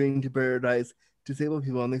 what are you doing to prioritize disabled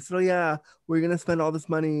people? And they said, oh yeah, we're going to spend all this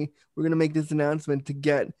money. We're going to make this announcement to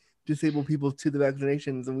get disabled people to the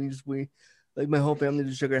vaccinations. And we like, my whole family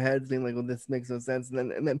just shook our heads being like, well, this makes no sense.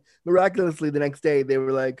 And then miraculously the next day they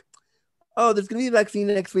were like, oh, there's going to be a vaccine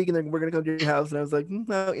next week and then we're going to come to your house. And I was like,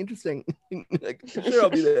 oh, interesting. Like, sure, I'll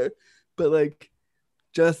be there. But like,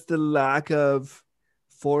 just the lack of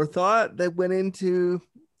forethought that went into,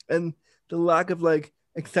 and the lack of like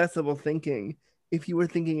accessible thinking. If you were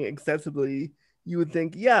thinking accessibly, you would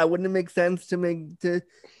think, yeah, wouldn't it make sense to make the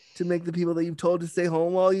people that you've told to stay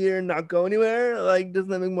home all year and not go anywhere? Like, doesn't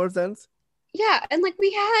that make more sense? Yeah, and like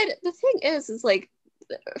the thing is like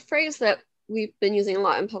a phrase that we've been using a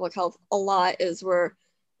lot in public health a lot is we're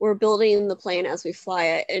we're building the plane as we fly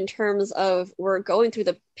it, in terms of we're going through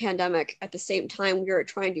the pandemic at the same time we are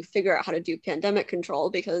trying to figure out how to do pandemic control,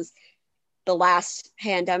 because the last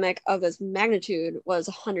pandemic of this magnitude was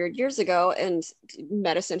 100 years ago, and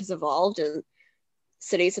medicine has evolved and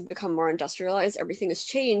cities have become more industrialized. Everything has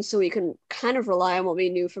changed, so we can kind of rely on what we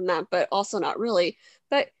knew from that, but also not really.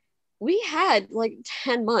 But we had like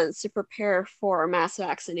 10 months to prepare for mass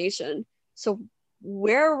vaccination. So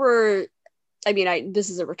where were, I mean, this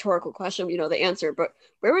is a rhetorical question, you know, the answer, but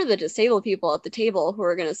where were the disabled people at the table who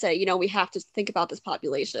are going to say, you know, we have to think about this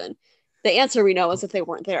population? The answer we know is that they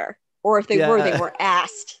weren't there, or if they were, they weren't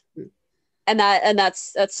asked. And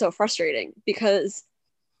that's so frustrating, because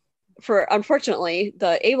unfortunately,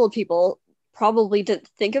 the able people probably didn't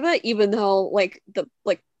think of it, even though the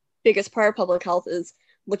biggest part of public health is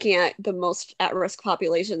looking at the most at-risk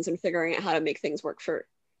populations and figuring out how to make things work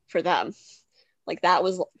for them. Like, that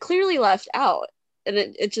was clearly left out. And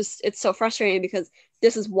it's so frustrating, because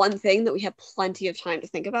this is one thing that we have plenty of time to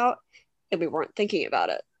think about, and we weren't thinking about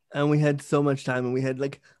it. And we had so much time, and we had,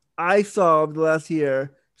 like, I saw over the last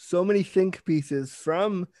year so many think pieces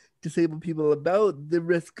from disabled people about the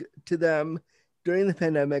risk to them during the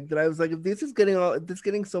pandemic, that I was like, if this is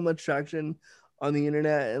getting so much traction on the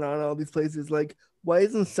internet and on all these places, like, why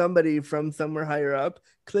isn't somebody from somewhere higher up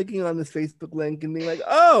clicking on this Facebook link and being like,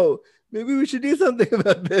 oh, maybe we should do something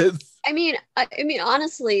about this? I mean,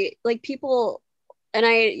 honestly, like, people, and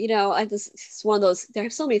this is one of those, there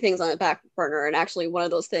are so many things on the back burner, and actually one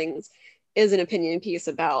of those things is an opinion piece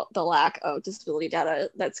about the lack of disability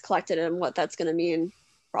data that's collected and what that's going to mean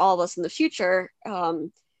for all of us in the future.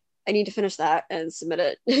 I need to finish that and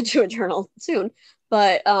submit it to a journal soon.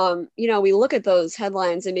 But, we look at those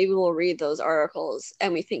headlines and maybe we'll read those articles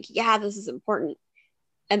and we think, yeah, this is important.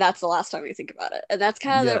 And that's the last time we think about it. And that's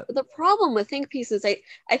kind of the problem with think pieces.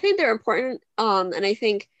 I think they're important. And I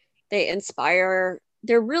think they inspire,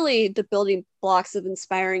 they're really the building blocks of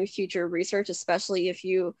inspiring future research, especially if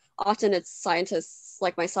often it's scientists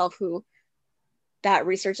like myself who that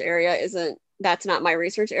research area that's not my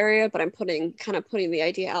research area, but I'm putting the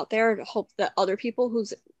idea out there to hope that other people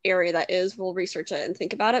whose area that is will research it and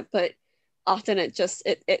think about it. But often it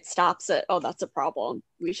stops at, oh, that's a problem,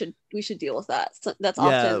 we should deal with that. So that's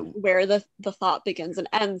often where the thought begins and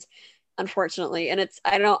ends, unfortunately. And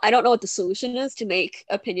I don't know what the solution is to make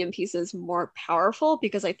opinion pieces more powerful,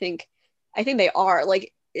 because I think they are,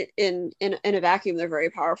 like, in a vacuum, they're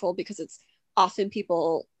very powerful, because it's often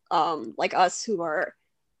people like us who are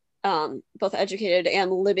both educated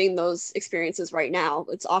and living those experiences right now.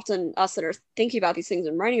 It's often us that are thinking about these things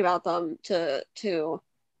and writing about them to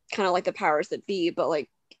kind of like the powers that be, but like,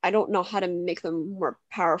 I don't know how to make them more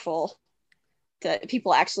powerful, that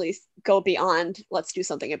people actually go beyond let's do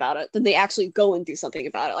something about it, then they actually go and do something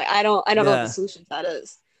about it. Like, I don't know what the solution to that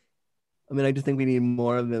is. I mean, I just think we need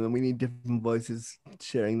more of them, and we need different voices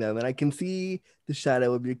sharing them. And I can see the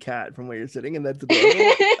shadow of your cat from where you're sitting, and that's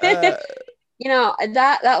adorable.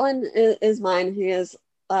 That one is mine. He is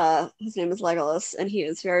his name is Legolas, and he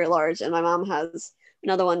is very large. And my mom has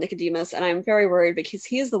another one, Nicodemus, and I'm very worried because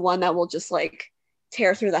he's the one that will just like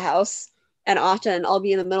tear through the house. And often I'll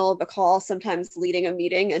be in the middle of a call, sometimes leading a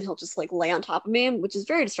meeting, and he'll just like lay on top of me, which is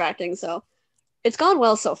very distracting. So it's gone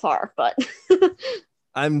well so far, but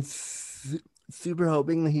I'm super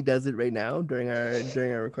hoping that he does it right now during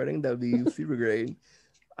our recording. That would be super great.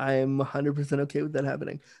 I'm 100% okay with that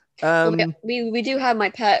happening. We do have my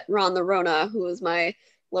pet Ron the Rona, who is my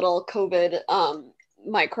little COVID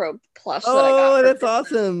microbe plush that I got. Oh, that's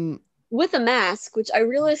awesome! With a mask, which I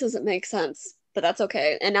realize doesn't make sense, but that's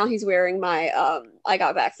okay. And now he's wearing my I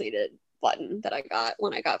got vaccinated button that I got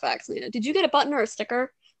when I got vaccinated. Did you get a button or a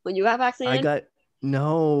sticker when you got vaccinated?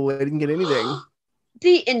 No, I didn't get anything.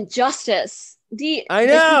 The injustice. I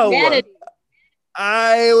know. Humanity.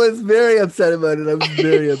 I was very upset about it. I was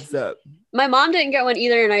very upset. My mom didn't get one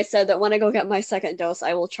either, and I said that when I go get my second dose,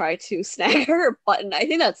 I will try to snag her button. I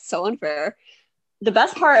think that's so unfair. The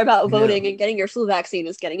best part about voting and getting your flu vaccine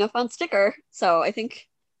is getting a fun sticker. So I think,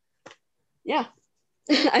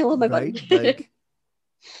 I love my button. Like,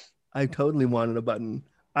 I totally wanted a button.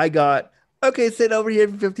 I got, okay, sit over here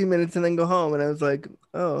for 15 minutes and then go home. And I was like,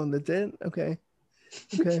 oh, that's it? Okay.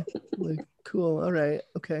 Like, cool. All right.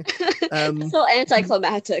 Okay. It's so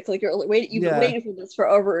anticlimactic. Like you've been waiting for this for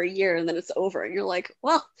over a year, and then it's over, and you're like,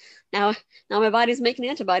 well, now my body's making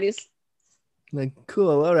antibodies. Like,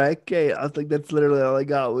 cool. All right. Okay. I was like, that's literally all I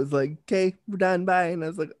got was like, okay, we're done. Bye. And I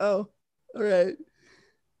was like, oh, all right.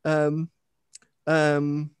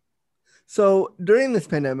 So during this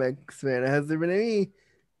pandemic, Savannah, has there been any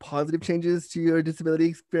positive changes to your disability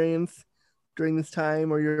experience during this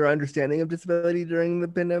time, or your understanding of disability during the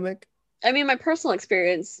pandemic? I mean, my personal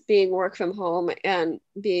experience being work from home and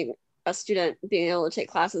being a student, being able to take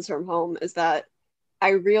classes from home, is that I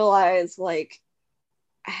realize like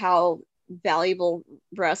how valuable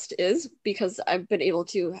rest is, because I've been able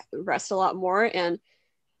to rest a lot more, and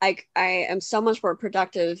I am so much more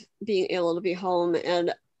productive being able to be home.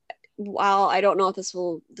 And while I don't know if this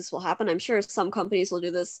will happen, I'm sure some companies will do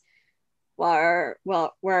this,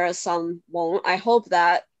 whereas some won't. I hope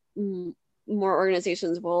that more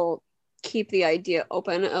organizations will keep the idea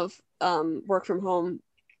open of work from home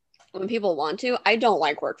when people want to. I don't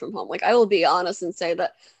like work from home. Like, I will be honest and say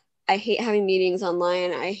that I hate having meetings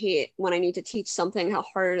online. I hate when I need to teach something, how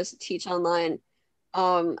hard it is to teach online.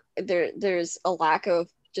 There's a lack of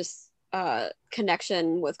just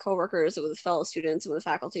connection with coworkers, with fellow students, and with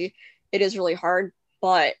faculty. It is really hard,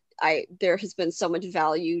 but there has been so much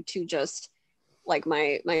value to just like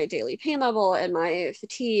my daily pain level and my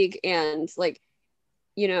fatigue, and like,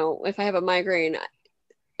 if I have a migraine,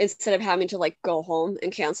 instead of having to like go home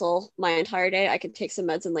and cancel my entire day, I can take some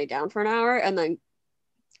meds and lay down for an hour and then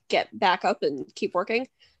get back up and keep working.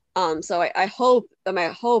 So I hope, my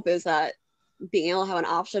hope is that being able to have an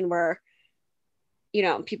option where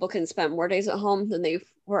people can spend more days at home than they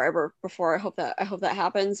were ever before. I hope that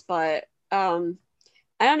happens. But I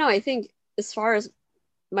don't know. I think as far as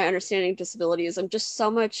my understanding of disabilities, I'm just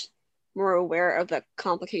so much more aware of the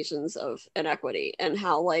complications of inequity and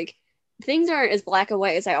how like things aren't as black and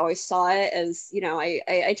white as I always saw it. As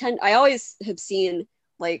I always have seen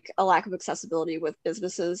like a lack of accessibility with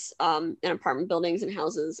businesses and apartment buildings and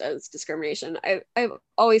houses as discrimination. I've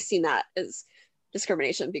always seen that as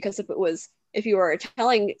discrimination, because if you were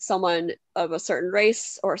telling someone of a certain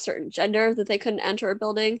race or a certain gender that they couldn't enter a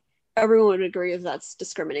building, everyone would agree if that's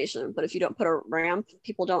discrimination. But if you don't put a ramp,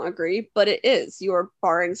 people don't agree. But it is. You are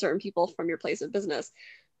barring certain people from your place of business.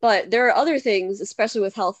 But there are other things, especially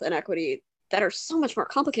with health inequity, that are so much more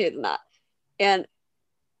complicated than that. And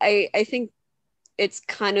I think it's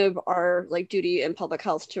kind of our like duty in public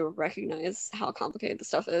health to recognize how complicated the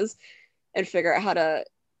stuff is and figure out how to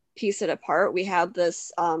piece it apart. We have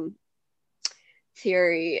this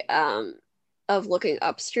theory of looking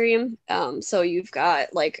upstream. So you've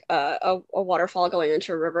got like a waterfall going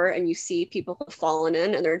into a river, and you see people who've fallen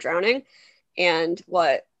in and they're drowning. And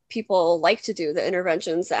what people like to do, the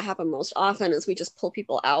interventions that happen most often, is we just pull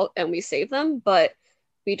people out and we save them, but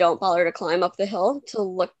we don't bother to climb up the hill to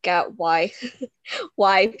look at why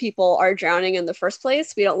why people are drowning in the first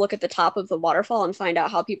place. We don't look at the top of the waterfall and find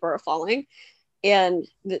out how people are falling. And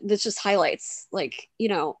this just highlights like,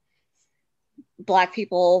 Black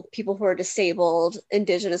people, people who are disabled,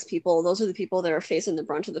 Indigenous people. Those are the people that are facing the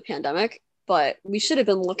brunt of the pandemic. But we should have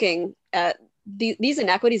been looking at these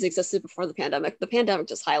inequities existed before the pandemic. The pandemic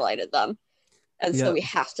just highlighted them. And so we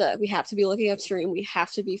have to be looking upstream. We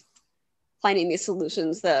have to be finding these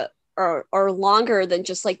solutions that are longer than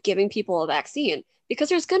just like giving people a vaccine, because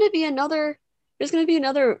there's going to be another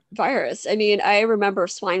virus. I mean, I remember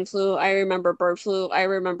swine flu, I remember bird flu, I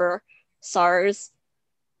remember SARS.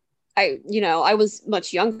 I was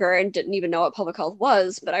much younger and didn't even know what public health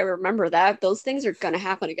was, but I remember that those things are going to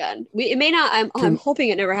happen again. It may not, I'm hoping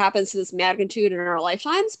it never happens to this magnitude in our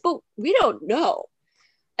lifetimes, but we don't know.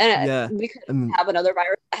 And we could have another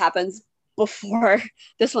virus that happens before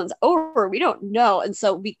this one's over. We don't know. And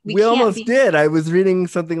so we almost did. I was reading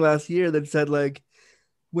something last year that said like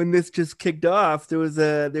when this just kicked off, there was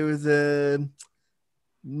another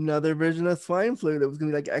version of swine flu that was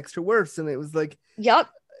gonna be like extra worse. And it was like, yep.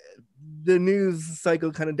 The news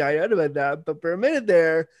cycle kind of died out about that, but for a minute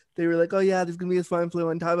there, they were like, "Oh yeah, there's gonna be a swine flu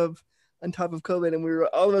on top of COVID," and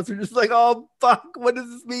all of us were just like, "Oh fuck, what does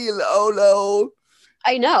this mean? Oh no!"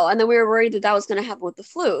 I know, and then we were worried that was going to happen with the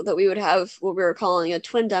flu, that we would have what we were calling a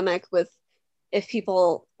twindemic. With if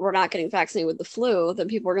people were not getting vaccinated with the flu, then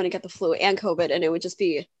people were going to get the flu and COVID, and it would just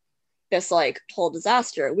be this like whole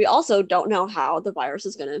disaster. We also don't know how the virus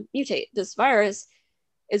is going to mutate. This virus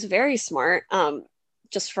is very smart.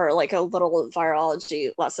 Just for like a little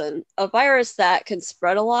virology lesson, a virus that can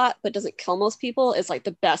spread a lot but doesn't kill most people is like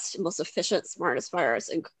the best, most efficient, smartest virus.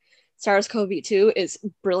 And SARS-CoV-2 is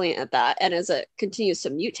brilliant at that. And as it continues to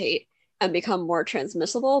mutate and become more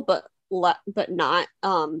transmissible, but not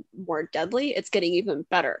more deadly, it's getting even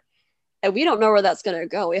better. And we don't know where that's going to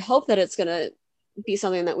go. We hope that it's going to be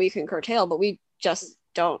something that we can curtail, but we just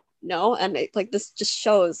don't know. And this just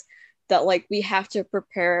shows that like we have to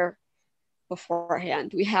prepare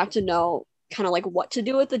beforehand. We have to know kind of like what to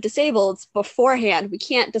do with the disabled beforehand. We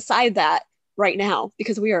can't decide that right now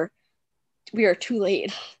because we are too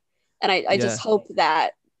late. And I just hope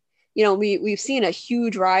that we've seen a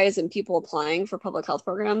huge rise in people applying for public health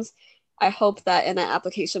programs. I hope that in that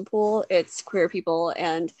application pool, it's queer people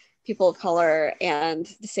and people of color and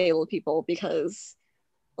disabled people, because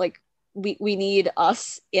like we need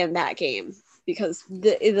us in that game, because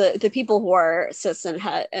the people who are cis and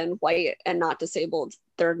and white and not disabled,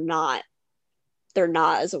 they're not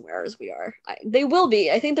as aware as we are. They will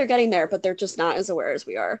be. I think they're getting there, but they're just not as aware as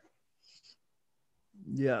we are.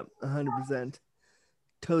 Yeah, 100%.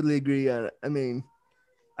 Totally agree on it. I mean,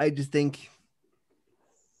 I just think,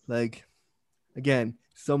 like, again,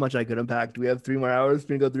 so much I could unpack. Do we have 3 more hours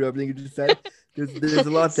to go through everything you just said? There's a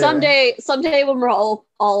lot there. Someday when we're all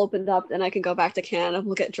opened up and I can go back to Canada,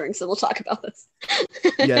 we'll get drinks and we'll talk about this.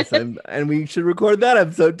 Yes, and we should record that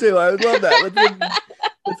episode too. I would love that.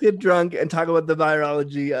 Let's get drunk and talk about the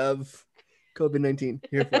virology of COVID-19.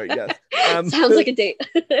 Here for it, yes. Sounds like a date.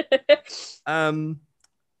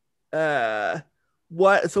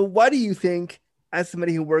 Why do you think, as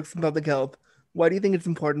somebody who works in public health, why do you think it's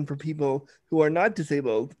important for people who are not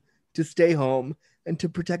disabled to stay home and to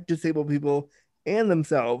protect disabled people and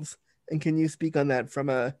themselves? And can you speak on that from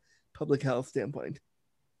a public health standpoint?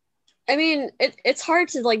 I mean, it's hard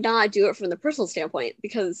to like not do it from the personal standpoint,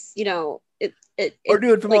 because or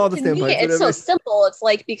do it from all the standpoints. It's so simple. It's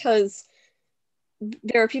like, because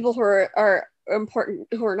there are people who are important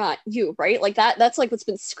who are not you, right? Like that's like what's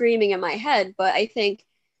been screaming in my head. But I think,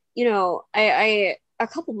 I a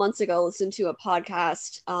couple months ago listened to a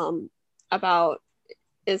podcast about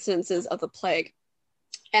instances of the plague,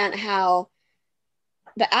 and how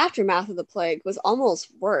the aftermath of the plague was almost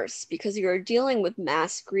worse, because you're dealing with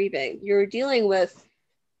mass grieving. You're dealing with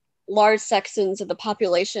large sections of the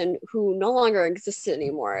population who no longer existed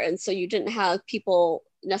anymore. And so you didn't have people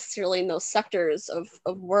necessarily in those sectors of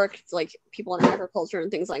work, like people in agriculture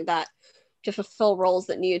and things like that, to fulfill roles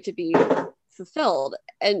that needed to be fulfilled.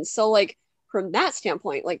 And so like from that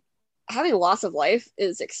standpoint, like having a loss of life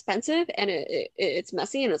is expensive, and it's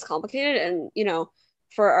messy and it's complicated. And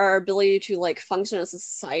for our ability to like function as a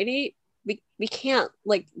society, we can't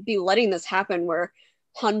like be letting this happen where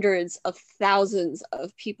hundreds of thousands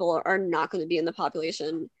of people are not going to be in the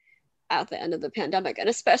population at the end of the pandemic. And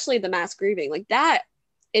especially the mass grieving, like that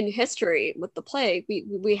in history with the plague, we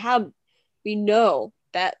know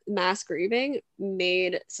that mass grieving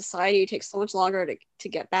made society take so much longer to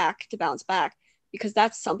get back, to bounce back, because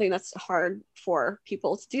that's something that's hard for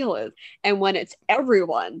people to deal with. And when it's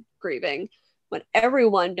everyone grieving, when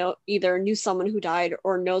everyone either knew someone who died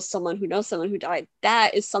or knows someone who died,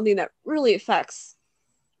 that is something that really affects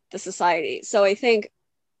the society. So I think,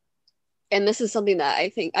 and this is something that I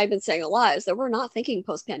think I've been saying a lot, is that we're not thinking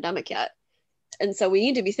post-pandemic yet. And so we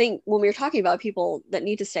need to be when we're talking about people that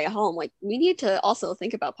need to stay at home, like we need to also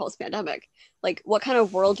think about post-pandemic. Like what kind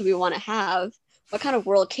of world do we want to have? What kind of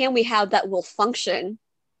world can we have that will function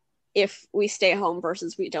if we stay home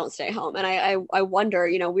versus we don't stay home? And I wonder,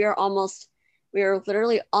 we are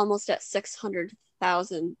literally almost at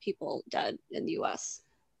 600,000 people dead in the US.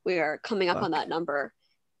 We are coming up on that number.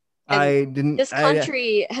 And this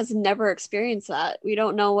country has never experienced that. We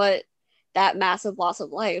don't know what that massive loss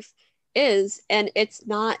of life is. And it's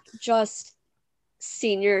not just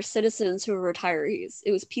senior citizens who are retirees.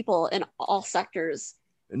 It was people in all sectors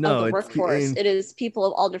of the workforce. It is people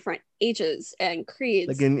of all different ages and creeds.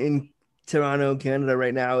 Like in Toronto, Canada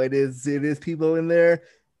right now, it is people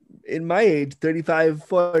in my age, 35,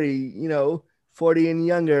 40, 40 and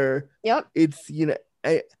younger. Yep. It's,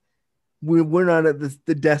 we're not at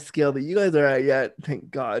the death scale that you guys are at yet,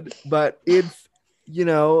 thank God. But it's,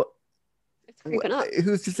 it's creeping up.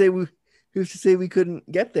 Who's to say we couldn't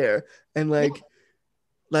get there? And like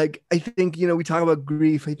I think, we talk about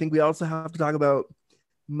grief. I think we also have to talk about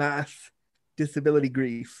mass disability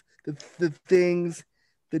grief. The things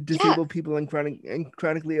that disabled people and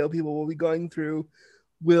chronically ill people will be going through.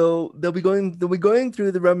 They'll be going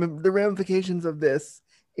through the ramifications of this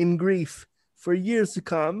in grief for years to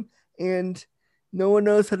come, and no one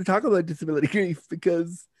knows how to talk about disability grief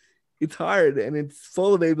because it's hard and it's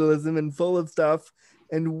full of ableism and full of stuff,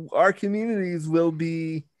 and our communities will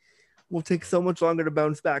take so much longer to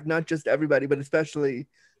bounce back. Not just everybody, but especially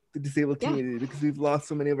the disabled community, because we've lost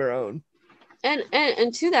so many of our own.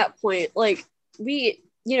 And to that point, like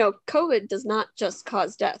COVID does not just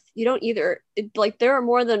cause death. You don't either. There are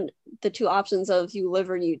more than the two options of you live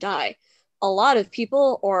or you die. A lot of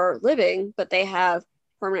people are living, but they have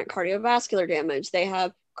permanent cardiovascular damage. They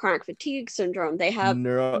have chronic fatigue syndrome. They have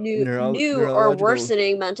new or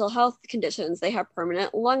worsening mental health conditions. They have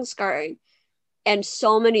permanent lung scarring, and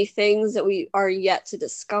so many things that we are yet to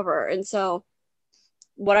discover. And so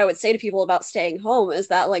what I would say to people about staying home is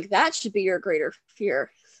that that should be your greater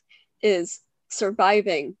fear. is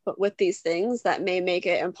surviving, but with these things that may make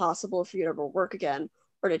it impossible for you to ever work again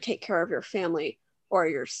or to take care of your family or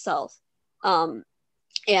yourself. And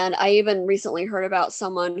I even recently heard about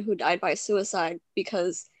someone who died by suicide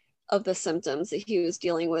because of the symptoms that he was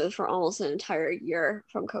dealing with for almost an entire year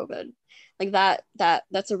from COVID. Like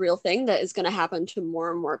that's a real thing that is going to happen to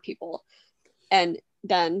more and more people. And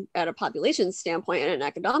then at a population standpoint and an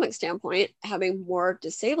economic standpoint, having more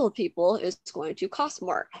disabled people is going to cost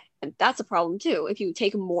more. And that's a problem too. If you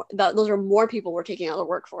take more, those are more people we're taking out of the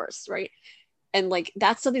workforce, right? And like,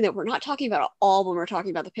 that's something that we're not talking about at all when we're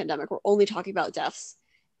talking about the pandemic. We're only talking about deaths.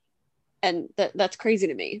 And that's crazy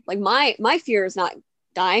to me. Like my fear is not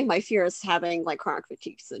dying. My fear is having like chronic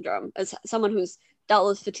fatigue syndrome. As someone who's dealt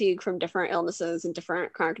with fatigue from different illnesses and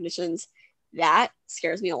different chronic conditions, that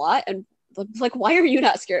scares me a lot. And like, why are you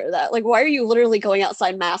not scared of that? Like, why are you literally going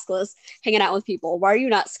outside maskless, hanging out with people? Why are you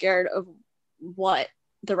not scared of what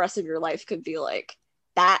the rest of your life could be like?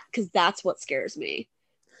 That, because that's what scares me.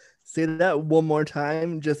 Say that one more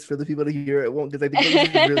time, just for the people to hear it. Won't, because I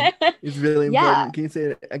think it's really important. Yeah. Can you say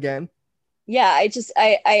it again? Yeah, I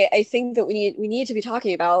think that we need to be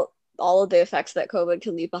talking about all of the effects that COVID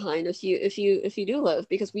can leave behind if you do live,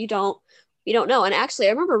 because we don't know. And actually,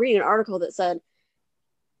 I remember reading an article that said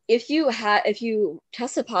if you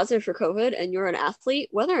tested positive for COVID and you're an athlete,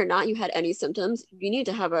 whether or not you had any symptoms, you need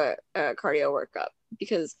to have a cardio workup,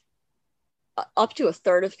 because up to a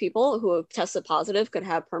third of people who have tested positive could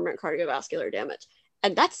have permanent cardiovascular damage.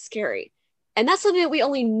 And that's scary. And that's something that we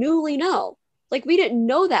only newly know. Like, we didn't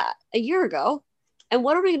know that a year ago. And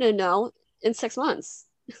what are we going to know in 6 months?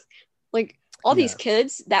 Like, all these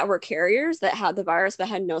kids that were carriers that had the virus but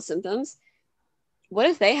had no symptoms, what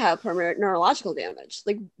if they have permanent neurological damage?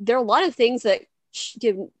 Like, there are a lot of things that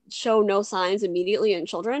show no signs immediately in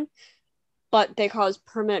children, but they cause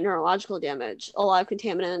permanent neurological damage. A lot of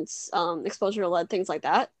contaminants, exposure to lead, things like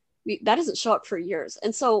that. That doesn't show up for years.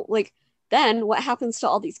 And so, like, then what happens to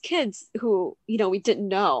all these kids who, we didn't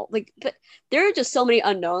know? Like, but there are just so many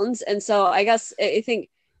unknowns. And so I guess I think,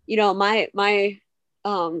 my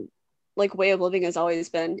like way of living has always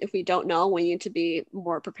been, if we don't know, we need to be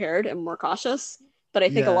more prepared and more cautious. But I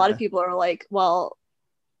think a lot of people are like, well,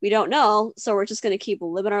 we don't know, so we're just going to keep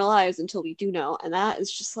living our lives until we do know. And that is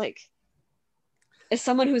just like, as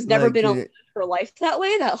someone who's never been able to live her life that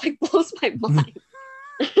way, that like blows my mind.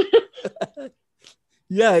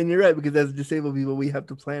 Yeah, and you're right, because as disabled people, we have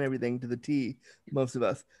to plan everything to the T, most of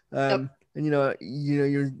us. And you're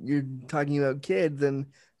talking about kids and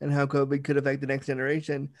how COVID could affect the next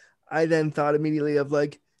generation. I then thought immediately of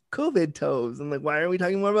like COVID toes, and like, why are we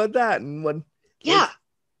talking more about that? And what? Yeah.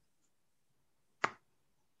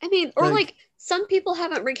 I mean, or like some people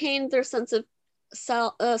haven't regained their sense of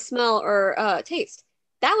smell or taste.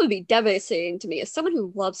 That would be devastating to me as someone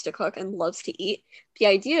who loves to cook and loves to eat. The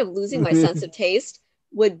idea of losing my sense of taste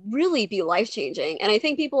would really be life-changing. And I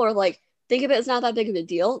think people are like, think of it as not that big of a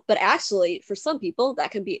deal, but actually for some people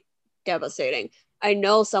that can be devastating. I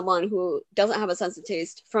know someone who doesn't have a sense of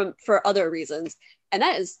taste for other reasons, and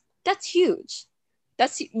that's huge.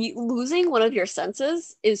 That's losing one of your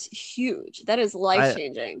senses is huge. That is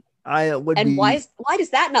life-changing. Why does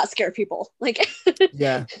that not scare people? Like,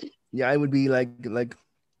 yeah, I would be like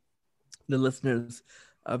the listeners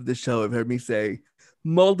of the show have heard me say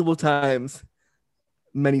multiple times,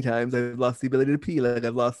 many times, I've lost the ability to pee. Like,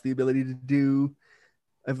 I've lost the ability to do.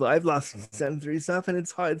 I've lost sensory stuff, and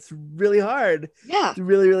it's hard. It's really hard. Yeah, it's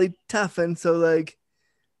really, really tough. And so, like,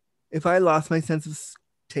 if I lost my sense of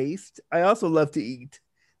taste, I also love to eat.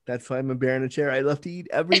 That's why I'm a bear in a chair. I love to eat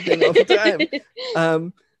everything all the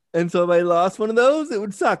time. And so if I lost one of those, it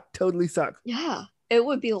would suck. Totally suck. Yeah, it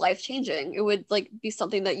would be life-changing. It would like be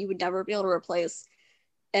something that you would never be able to replace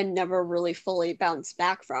and never really fully bounce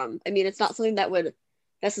back from. I mean, it's not something that would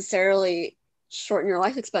necessarily shorten your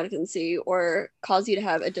life expectancy or cause you to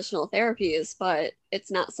have additional therapies, but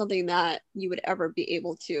it's not something that you would ever be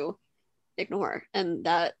able to ignore. And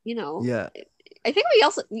that, I think we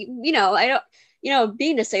also,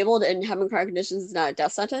 being disabled and having chronic conditions is not a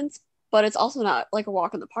death sentence, but it's also not like a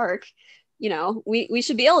walk in the park. We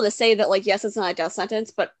should be able to say that, like, yes, it's not a death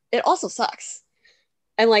sentence, but it also sucks.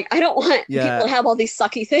 And like, I don't want people to have all these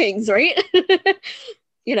sucky things, right?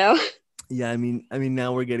 Yeah, I mean,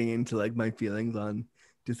 now we're getting into like my feelings on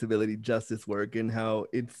disability justice work and how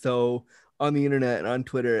it's so on the internet and on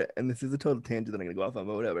Twitter, and this is a total tangent that I'm gonna go off on,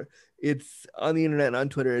 but whatever. It's on the internet and on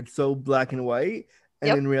Twitter, it's so black and white,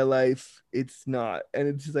 and in real life, it's not. And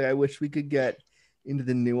it's just like, I wish we could get into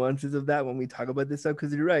the nuances of that when we talk about this stuff,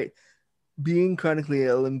 because you're right. Being chronically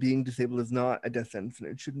ill and being disabled is not a death sentence, and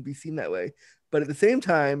it shouldn't be seen that way. But at the same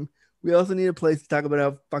time, we also need a place to talk about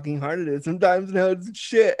how fucking hard it is sometimes and how it's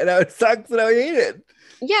shit and how it sucks and how I hate it.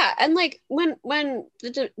 Yeah, and like when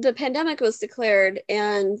the pandemic was declared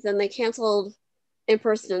and then they canceled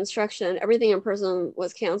in-person instruction, everything in person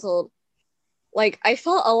was canceled. Like I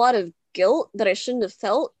felt a lot of guilt that I shouldn't have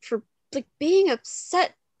felt for like being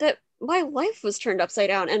upset that my life was turned upside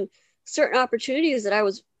down and certain opportunities that I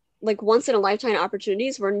was like once in a lifetime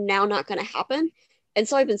opportunities were now not going to happen. And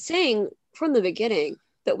so I've been saying from the beginning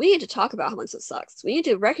that we need to talk about how much it sucks. We need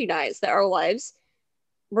to recognize that our lives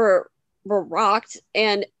were rocked,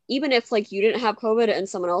 and even if like you didn't have COVID and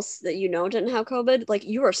someone else that you know didn't have COVID, like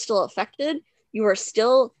you are still affected. You are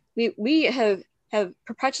still we have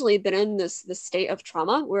perpetually been in this state of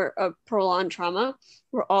trauma. We're a prolonged trauma.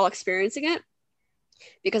 We're all experiencing it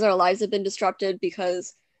because our lives have been disrupted,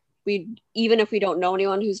 because we, even if we don't know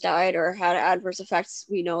anyone who's died or had adverse effects,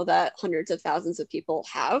 we know that hundreds of thousands of people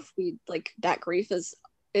have. We like that grief is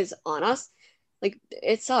on us. Like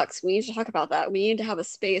it sucks. We need to talk about that. We need to have a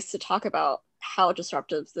space to talk about how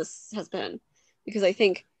disruptive this has been, because I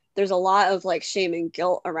think there's a lot of like shame and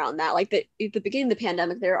guilt around that. Like the beginning of the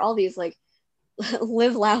pandemic, there are all these like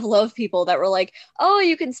live, laugh, love people that were like, oh,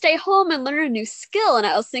 you can stay home and learn a new skill. And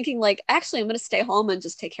I was thinking like, actually, I'm going to stay home and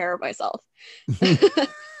just take care of myself,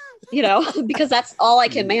 you know, because that's all I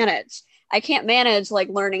can manage. I can't manage like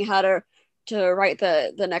learning how to write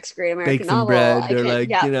the next great American Bake some novel. bread I or can, like,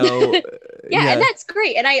 yeah. you know, Yeah, and that's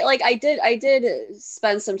great. And I did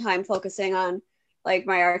spend some time focusing on like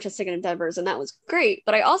my artistic endeavors, and that was great.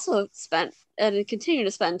 But I also spent and continue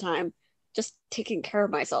to spend time just taking care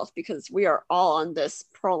of myself, because we are all on this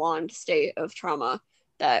prolonged state of trauma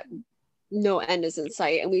that no end is in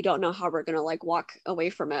sight, and we don't know how we're gonna like walk away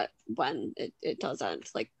from it when it doesn't.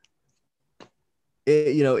 Like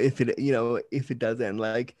you know, if it does end,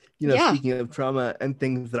 like, you know, yeah, speaking of trauma and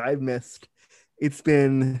things that I've missed, it's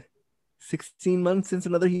been 16 months since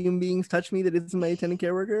another human being's touched me that isn't my attendant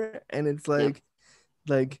care worker. And it's yeah,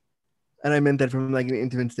 like, and I meant that from like an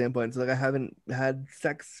intimate standpoint. So like I haven't had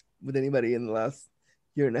sex with anybody in the last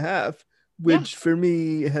year and a half, yeah. which for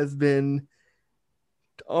me has been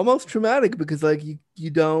almost traumatic, because like you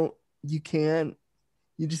can't,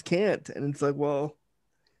 you just can't. And it's like, well,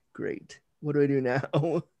 great. What do I do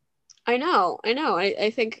now? I know, I know. I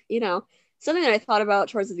think, you know, something that I thought about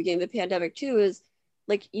towards the beginning of the pandemic too is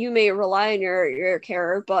like you may rely on your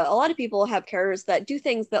carer, but a lot of people have carers that do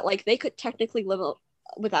things that like they could technically live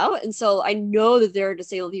without. And so I know that there are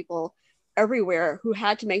disabled people everywhere who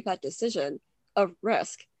had to make that decision of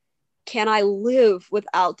risk. Can I live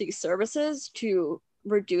without these services to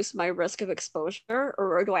reduce my risk of exposure,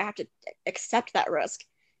 or do I have to accept that risk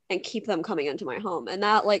and keep them coming into my home? And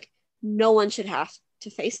that like no one should have to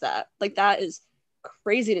face that. Like that is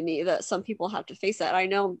crazy to me that some people have to face that. I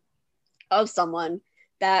know of someone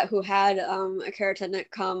that who had a care attendant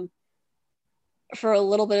come for a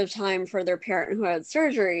little bit of time for their parent who had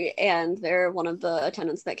surgery, and they're one of the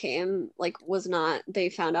attendants that came like was not, they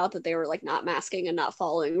found out that they were like not masking and not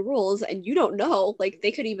following the rules, and you don't know, like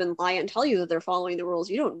they could even lie and tell you that they're following the rules.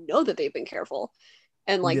 You don't know that they've been careful.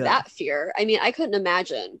 And like Yeah. that fear, I mean, I couldn't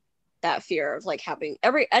imagine that fear of like having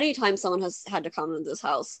anytime someone has had to come into this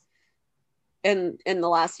house in the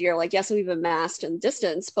last year, like yes, we've been masked and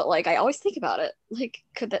distanced, but like I always think about it, like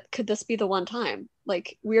could this be the one time?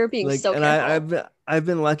 Like we're being Like, so and careful. I've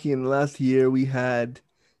been lucky. In the last year, we had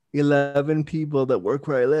 11 people that work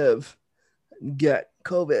where I live get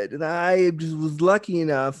COVID, and I just was lucky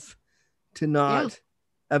enough to Yeah, not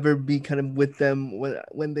ever be kind of with them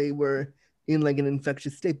when they were in like an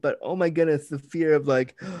infectious state. But oh my goodness, the fear of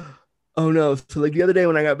like, oh no. So like the other day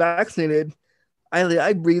when I got vaccinated,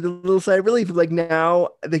 I breathed a little sigh of relief. Like now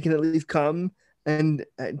they can at least come and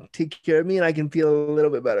take care of me, and I can feel a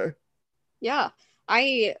little bit better. yeah.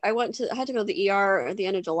 I had to go to the ER at the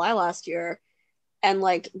end of July last year, and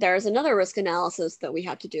like there's another risk analysis that we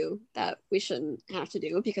have to do that we shouldn't have to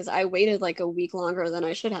do, because I waited like a week longer than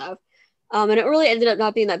I should have. And it really ended up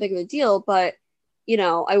not being that big of a deal, but you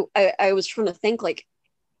know, I was trying to think like,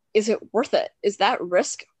 is it worth it? Is that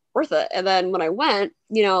risk worth it? And then when I went,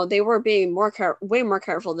 you know, they were being way more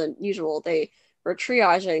careful than usual. They were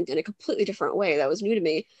triaging in a completely different way that was new to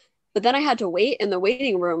me. But then I had to wait in the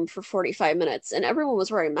waiting room for 45 minutes, and everyone was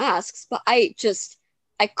wearing masks, but I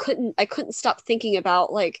couldn't stop thinking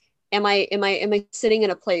about like, am I sitting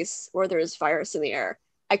in a place where there's virus in the air?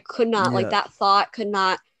 I could not, like Yeah. that thought could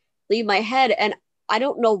not leave my head. And I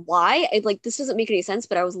don't know why. Like this doesn't make any sense,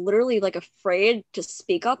 but I was literally like afraid to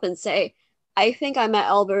speak up and say, I think I'm at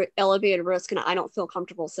elevated risk and I don't feel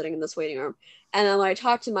comfortable sitting in this waiting room. And then when I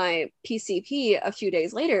talked to my PCP a few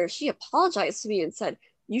days later, she apologized to me and said,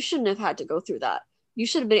 you shouldn't have had to go through that. you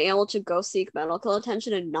should have been able to go seek medical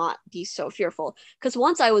attention and not be so fearful. Because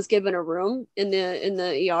once I was given a room in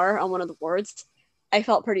the ER on one of the wards, I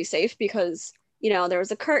felt pretty safe because, there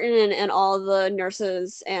was a curtain and all the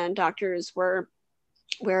nurses and doctors were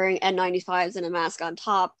wearing N95s and a mask on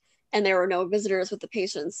top, and there were no visitors with the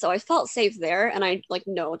patients. So I felt safe there. And I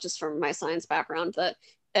know just from my science background that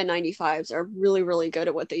N95s are really, really good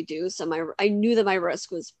at what they do. So I knew that my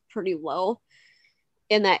risk was pretty low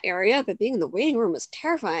in that area, but being in the waiting room was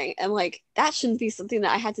terrifying. And that shouldn't be something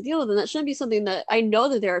that I had to deal with. And that shouldn't be something that I know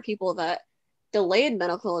that there are people that delayed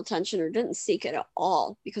medical attention or didn't seek it at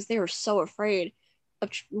all because they were so afraid of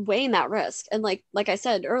weighing that risk. And like I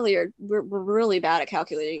said earlier, we're really bad at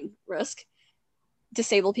calculating risk.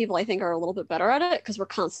 Disabled people, I think, are a little bit better at it because we're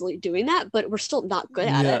constantly doing that, but we're still not good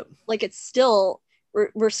at it. It's still,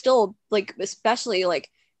 we're still especially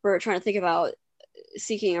we're trying to think about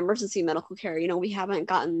seeking emergency medical care. We haven't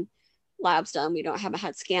gotten labs done. We haven't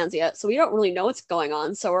had scans yet. So we don't really know what's going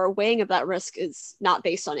on. So our weighing of that risk is not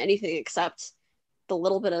based on anything except the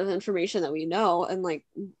little bit of information that we know. And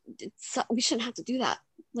we shouldn't have to do that.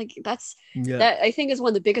 That I think is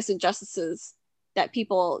one of the biggest injustices that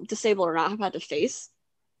people, disabled or not, have had to face,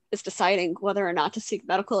 is deciding whether or not to seek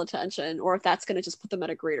medical attention, or if that's going to just put them at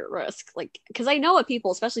a greater risk. Because I know of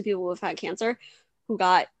people, especially people who've had cancer, who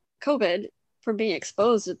got COVID from being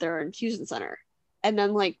exposed at their infusion center. And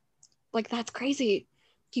then that's crazy.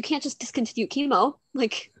 You can't just discontinue chemo.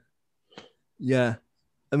 Yeah.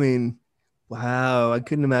 I mean, wow. I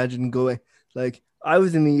couldn't imagine going, I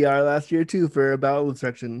was in the ER last year too for a bowel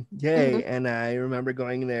obstruction. Yay. Mm-hmm. And I remember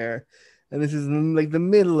going there, and this is in the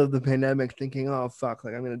middle of the pandemic, thinking, oh fuck,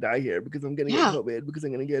 I'm gonna die here because I'm gonna get COVID, because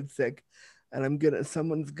I'm gonna get sick, and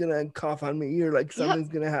someone's gonna cough on my ear, something's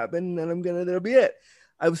gonna happen, and that'll be it.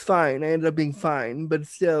 I was fine. I ended up being fine, but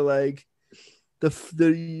still,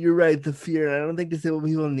 you're right, the fear. And I don't think disabled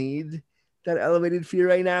people need that elevated fear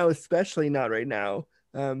right now, especially not right now.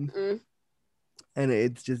 And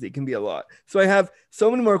it's just, it can be a lot. So I have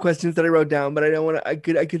so many more questions that I wrote down, but I don't want to. I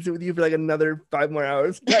could sit with you for another 5 more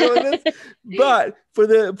hours. But for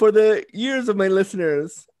the ears of my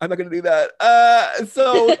listeners, I'm not going to do that.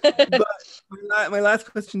 But my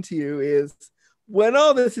last question to you is, when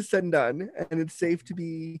all this is said and done, and it's safe to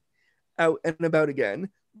be out and about again,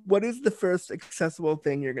 what is the first accessible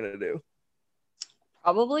thing you're going to do?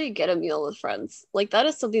 Probably get a meal with friends. That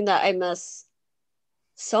is something that I miss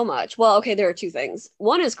so much. Well, okay, there are two things.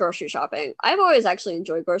 One is grocery shopping. I've always actually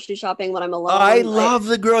enjoyed grocery shopping when I'm alone. I love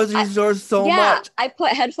the grocery store so much. I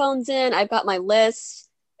put headphones in. I've got my list,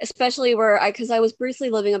 especially because I was briefly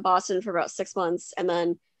living in Boston for about 6 months, and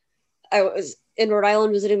then I was in Rhode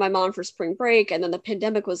Island visiting my mom for spring break, and then the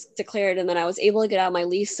pandemic was declared, and then I was able to get out of my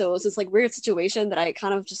lease. So it was this weird situation that I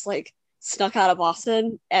kind of just snuck out of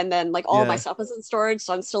Boston, and then all of my stuff was in storage.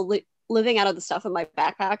 So I'm still living out of the stuff in my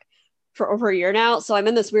backpack for over a year now. So I'm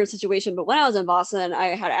in this weird situation. But when I was in Boston, I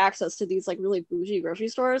had access to these really bougie grocery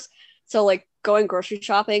stores. So going grocery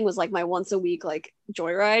shopping was my once a week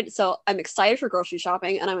joyride. So I'm excited for grocery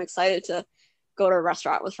shopping, and I'm excited to go to a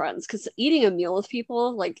restaurant with friends, because eating a meal with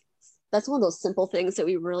people, that's one of those simple things that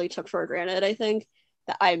we really took for granted, I think,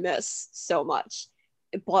 that I miss so much.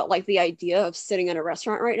 But the idea of sitting in a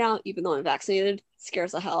restaurant right now, even though I'm vaccinated,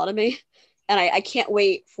 scares the hell out of me. And I can't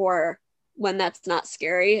wait for when that's not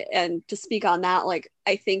scary. And to speak on that,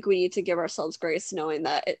 I think we need to give ourselves grace, knowing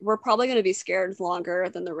that we're probably going to be scared longer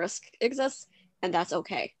than the risk exists. And that's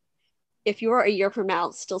okay. If you are a year from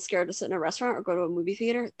now still scared to sit in a restaurant or go to a movie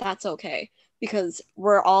theater, that's okay. Because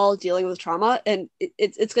we're all dealing with trauma, and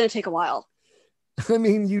it's going to take a while. I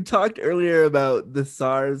mean, you talked earlier about the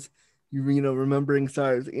SARS, remembering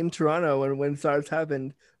SARS. In Toronto, when SARS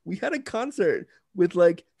happened, we had a concert with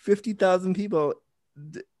 50,000 people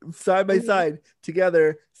side by side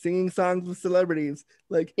together, singing songs with celebrities,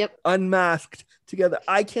 unmasked together.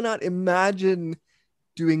 I cannot imagine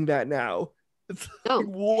doing that now. No.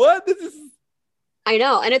 What? I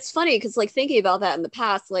know. And it's funny because thinking about that in the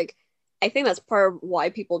past, I think that's part of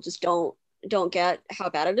why people just don't get how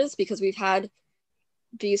bad it is, because we've had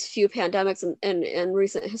these few pandemics in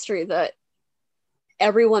recent history that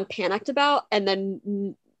everyone panicked about, and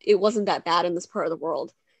then it wasn't that bad in this part of the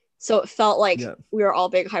world. So it felt we were all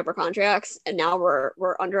big hypochondriacs, and now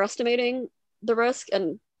we're underestimating the risk,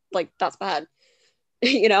 and that's bad.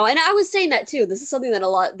 And I was saying that too. This is something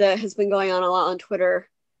that has been going on a lot on Twitter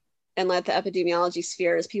and the epidemiology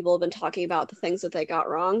sphere, is people have been talking about the things that they got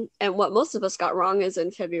wrong. And what most of us got wrong is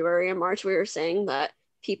in February and March, we were saying that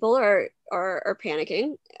people are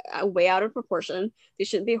panicking way out of proportion. They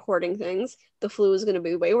shouldn't be hoarding things. The flu is going to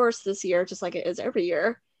be way worse this year, just like it is every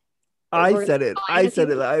year. I said it.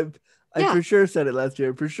 I Yeah. for sure said it last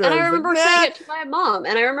year. For sure. And I I was like, remember saying nah. it to my mom,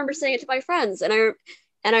 and I remember saying it to my friends, and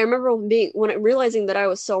I remember realizing that I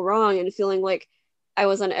was so wrong and feeling like I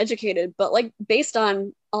was uneducated, but like based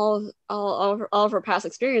on all of her past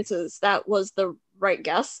experiences, that was the right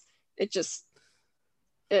guess. It just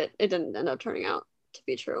it didn't end up turning out to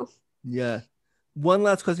be true. Yeah. One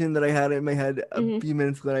last question that I had in my head a Hmm. few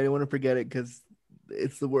minutes ago, and I didn't want to forget it because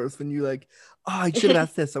it's the worst when you like, oh, I should have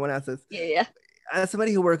asked this. I want to ask this. Yeah, yeah. As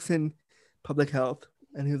somebody who works in public health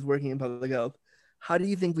and who's working in public health, how do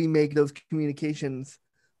you think we make those communications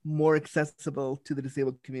more accessible to the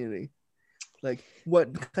disabled community? Like,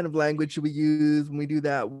 what kind of language should we use when we do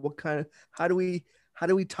that? What kind of how do we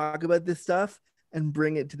talk about this stuff and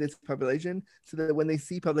bring it to this population so that when they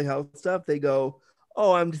see public health stuff, they go,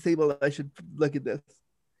 "Oh, I'm disabled. I should look at this.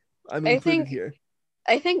 I'm I included think here."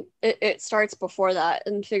 I think it starts before that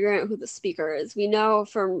and figuring out who the speaker is. We know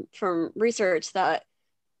from research that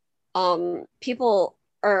people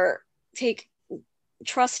are take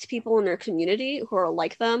trust people in their community who are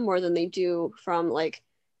like them more than they do from like,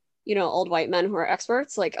 old white men who are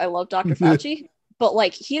experts. Like I love Dr. Fauci, but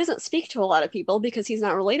like he doesn't speak to a lot of people because he's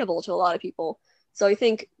not relatable to a lot of people. So I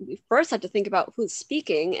think we first have to think about who's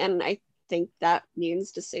speaking, and I think that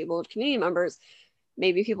means disabled community members,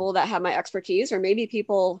 maybe people that have my expertise, or maybe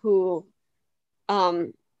people who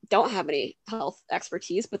um, don't have any health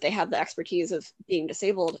expertise, but they have the expertise of being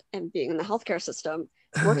disabled and being in the healthcare system,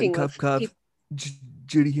 working with Cuff, cuff. people.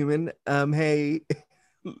 Judy Human. Hey,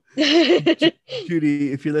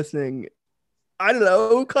 Judy, if you're listening, I don't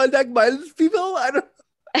know, contact violence people. I don't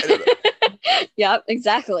know. Yeah,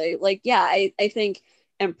 exactly. Like, yeah, I think,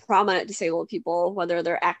 and prominent disabled people, whether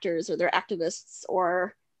they're actors or they're activists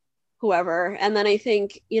or whoever. And then I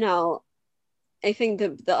think the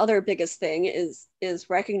other biggest thing is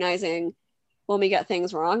recognizing when we get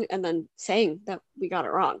things wrong and then saying that we got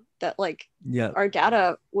it wrong, that like Yeah. our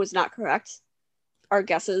data was not correct, our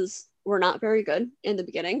guesses were not very good in the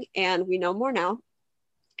beginning, and we know more now,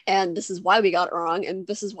 and this is why we got it wrong, and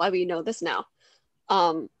this is why we know this now.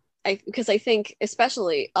 um because I think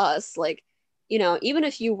especially us, like, even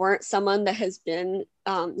if you weren't someone that has been,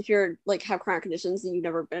 if you're like have chronic conditions and you've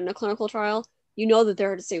never been in a clinical trial, you know that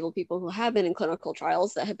there are disabled people who have been in clinical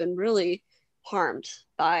trials that have been really harmed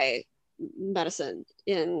by medicine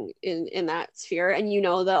in that sphere, and you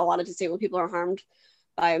know that a lot of disabled people are harmed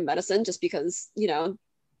by medicine just because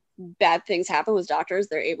bad things happen with doctors.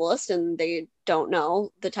 They're ableist and they don't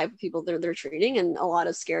know the type of people they're treating, and a lot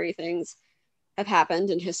of scary things have happened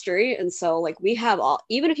in history. And so like we have all,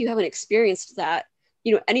 even if you haven't experienced that,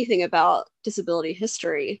 anything about disability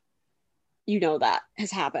history, that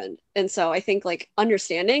has happened. And so I think like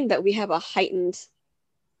understanding that we have a heightened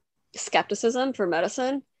skepticism for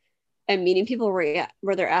medicine and meeting people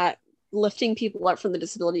where they're at, lifting people up from the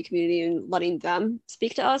disability community and letting them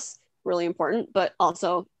speak to us, really important. But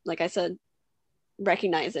also, like I said,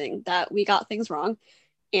 recognizing that we got things wrong,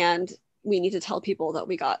 and we need to tell people that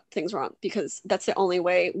we got things wrong, because that's the only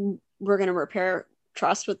way we're going to repair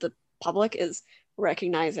trust with the public, is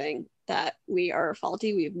recognizing that we are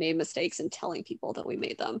faulty, we've made mistakes, and telling people that we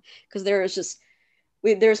made them. Because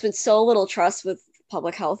there's been so little trust with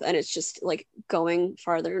public health, and it's just like going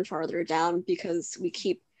farther and farther down, because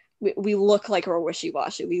we look like we're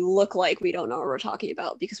wishy-washy, we look like we don't know what we're talking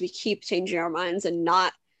about, because we keep changing our minds and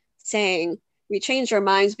not saying we changed our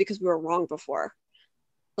minds because we were wrong before.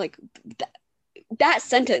 Like that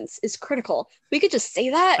sentence is critical. We could just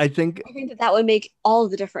say that. I think, I think that would make all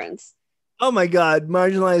the difference. oh my God,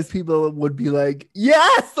 marginalized people would be like,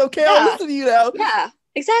 yes, okay, I'll Yeah. listen to you now. Yeah,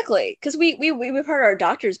 exactly. Because we've heard our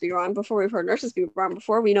doctors be wrong before, we've heard nurses be wrong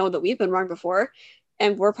before, we know that we've been wrong before,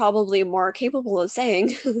 and we're probably more capable of saying,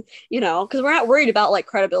 because we're not worried about like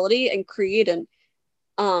credibility and creed and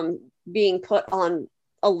being put on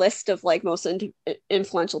a list of like most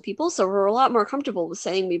influential people. So we're a lot more comfortable with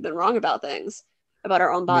saying we've been wrong about things, about our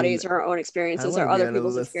own I mean, bodies or our own I experiences want or to be other on a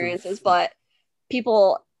people's list experiences. of. But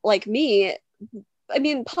people like me, I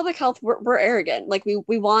mean, public health, we're arrogant. Like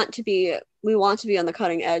we want to be on the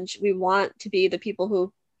cutting edge. We want to be the people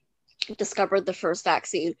who discovered the first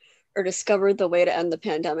vaccine, or discovered the way to end the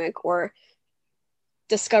pandemic, or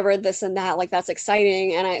discovered this and that. Like that's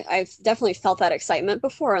exciting, and I've definitely felt that excitement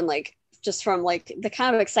before, and like just from like the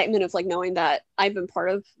kind of excitement of like knowing that I've been part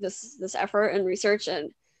of this effort and research,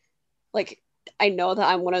 and like I know that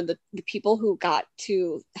I'm one of the people who got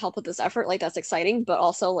to help with this effort. Like that's exciting, but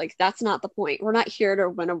also like that's not the point. We're not here to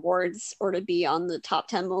win awards or to be on the top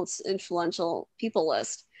 10 most influential people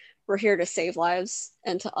list. We're here to save lives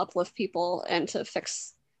and to uplift people and to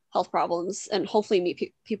fix health problems and hopefully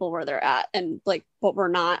meet people where they're at. And like, but we're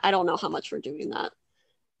not. I don't know how much we're doing that.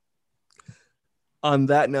 On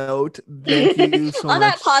that note, thank you so On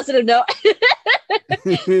much. that positive note.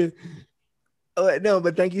 No,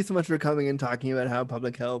 but thank you so much for coming and talking about how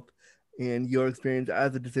public health and your experience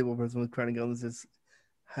as a disabled person with chronic illnesses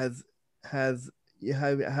has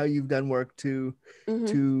how you've done work to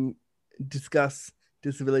discuss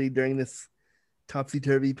disability during this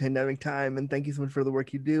topsy-turvy pandemic time. And thank you so much for the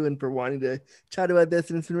work you do and for wanting to chat about this.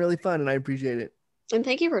 And it's been really fun and I appreciate it. And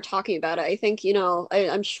thank you for talking about it. I think,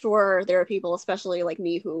 I'm sure there are people, especially like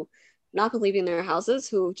me, who not been leaving their houses,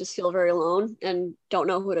 who just feel very alone and don't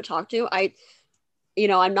know who to talk to. I'm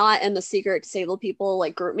not in the secret disabled people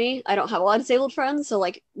like group me. I don't have a lot of disabled friends. So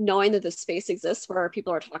like knowing that this space exists where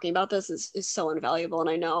people are talking about this is so invaluable. And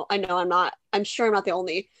I'm sure I'm not the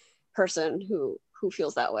only person who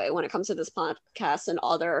feels that way when it comes to this podcast and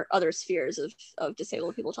other spheres of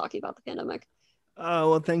disabled people talking about the pandemic.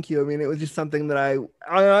 Oh, well, thank you. I mean, it was just something that I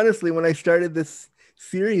honestly, when I started this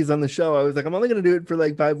series on the show, I was like, I'm only going to do it for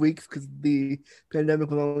like 5 weeks because the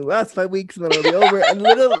pandemic will only last 5 weeks and then it'll be over. And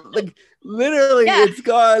literally yeah. It's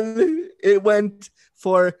gone. It went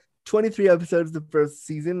for 23 episodes the first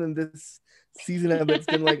season. And this season of it's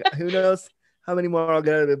been like, who knows how many more I'll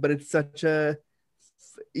get out of it. But it's such a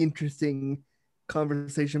interesting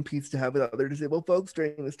conversation piece to have with other disabled folks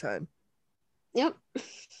during this time. Yep.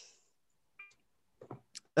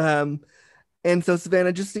 And so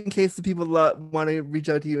Savannah, just in case the people want to reach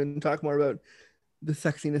out to you and talk more about the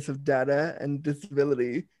sexiness of data and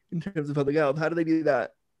disability in terms of public health, how do they do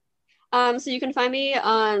that? So you can find me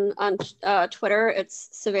on Twitter. It's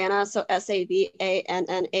Savannah, so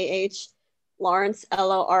SAVANNAH, Lawrence,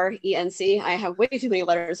 LORENC. I have way too many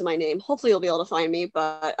letters in my name. Hopefully you'll be able to find me,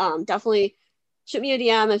 but definitely shoot me a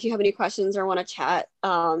DM if you have any questions or want to chat.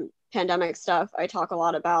 Pandemic stuff. I talk a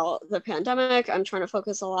lot about the pandemic. I'm trying to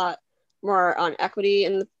focus a lot more on equity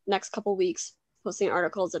in the next couple weeks, posting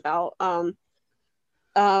articles about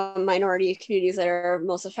minority communities that are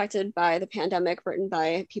most affected by the pandemic, written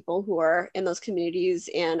by people who are in those communities.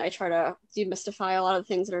 And I try to demystify a lot of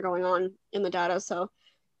things that are going on in the data. So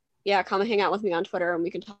yeah, come and hang out with me on Twitter and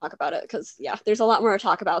we can talk about it. Cause yeah, there's a lot more to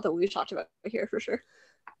talk about than we've talked about here for sure.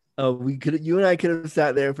 Oh, you and I could have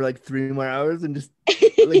sat there for like 3 more hours and just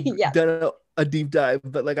yeah. done a deep dive.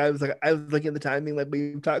 But I was looking at the timing, like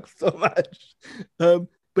we've talked so much.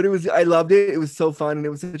 But I loved it. It was so fun and it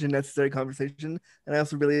was such a necessary conversation. And I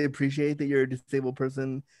also really appreciate that you're a disabled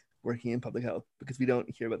person working in public health because we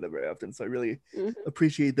don't hear about that very often. So I really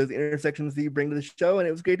appreciate those intersections that you bring to the show. And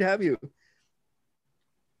it was great to have you.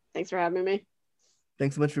 Thanks for having me.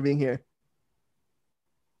 Thanks so much for being here.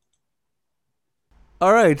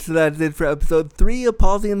 All right, so that's it for episode 3 of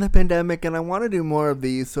Pausing in the Pandemic, and I want to do more of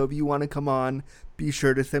these, so if you want to come on, be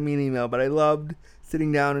sure to send me an email. But I loved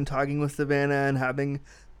sitting down and talking with Savannah and having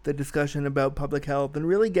the discussion about public health and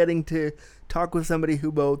really getting to talk with somebody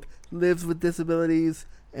who both lives with disabilities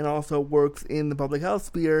and also works in the public health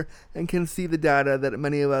sphere and can see the data that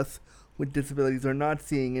many of us with disabilities are not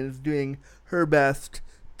seeing and is doing her best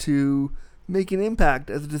to make an impact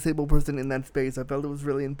as a disabled person in that space. I felt it was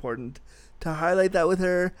really important to highlight that with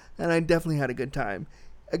her, and I definitely had a good time.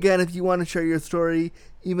 Again, if you want to share your story,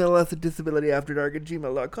 email us at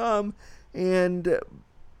disabilityafterdark@gmail.com and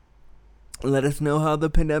let us know how the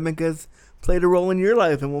pandemic has played a role in your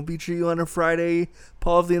life, and we'll feature you on a Friday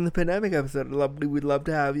Pausing in the Pandemic episode. We'd love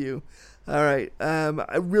to have you. All right.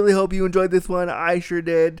 I really hope you enjoyed this one. I sure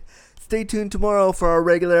did. Stay tuned tomorrow for our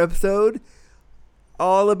regular episode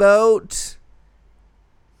all about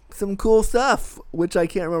some cool stuff, which I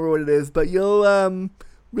can't remember what it is, but you'll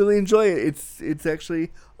really enjoy it. It's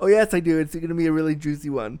actually, oh yes, I do. It's going to be a really juicy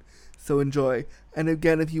one, so enjoy. And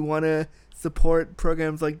again, if you want to support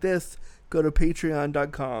programs like this, go to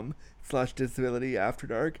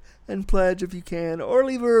patreon.com/disabilityafterdark and pledge if you can, or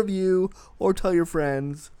leave a review, or tell your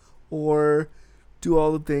friends, or do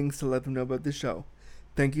all the things to let them know about the show.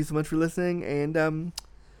 Thank you so much for listening, and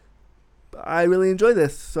I really enjoy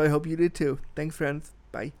this, so I hope you did too. Thanks, friends.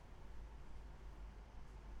 Bye.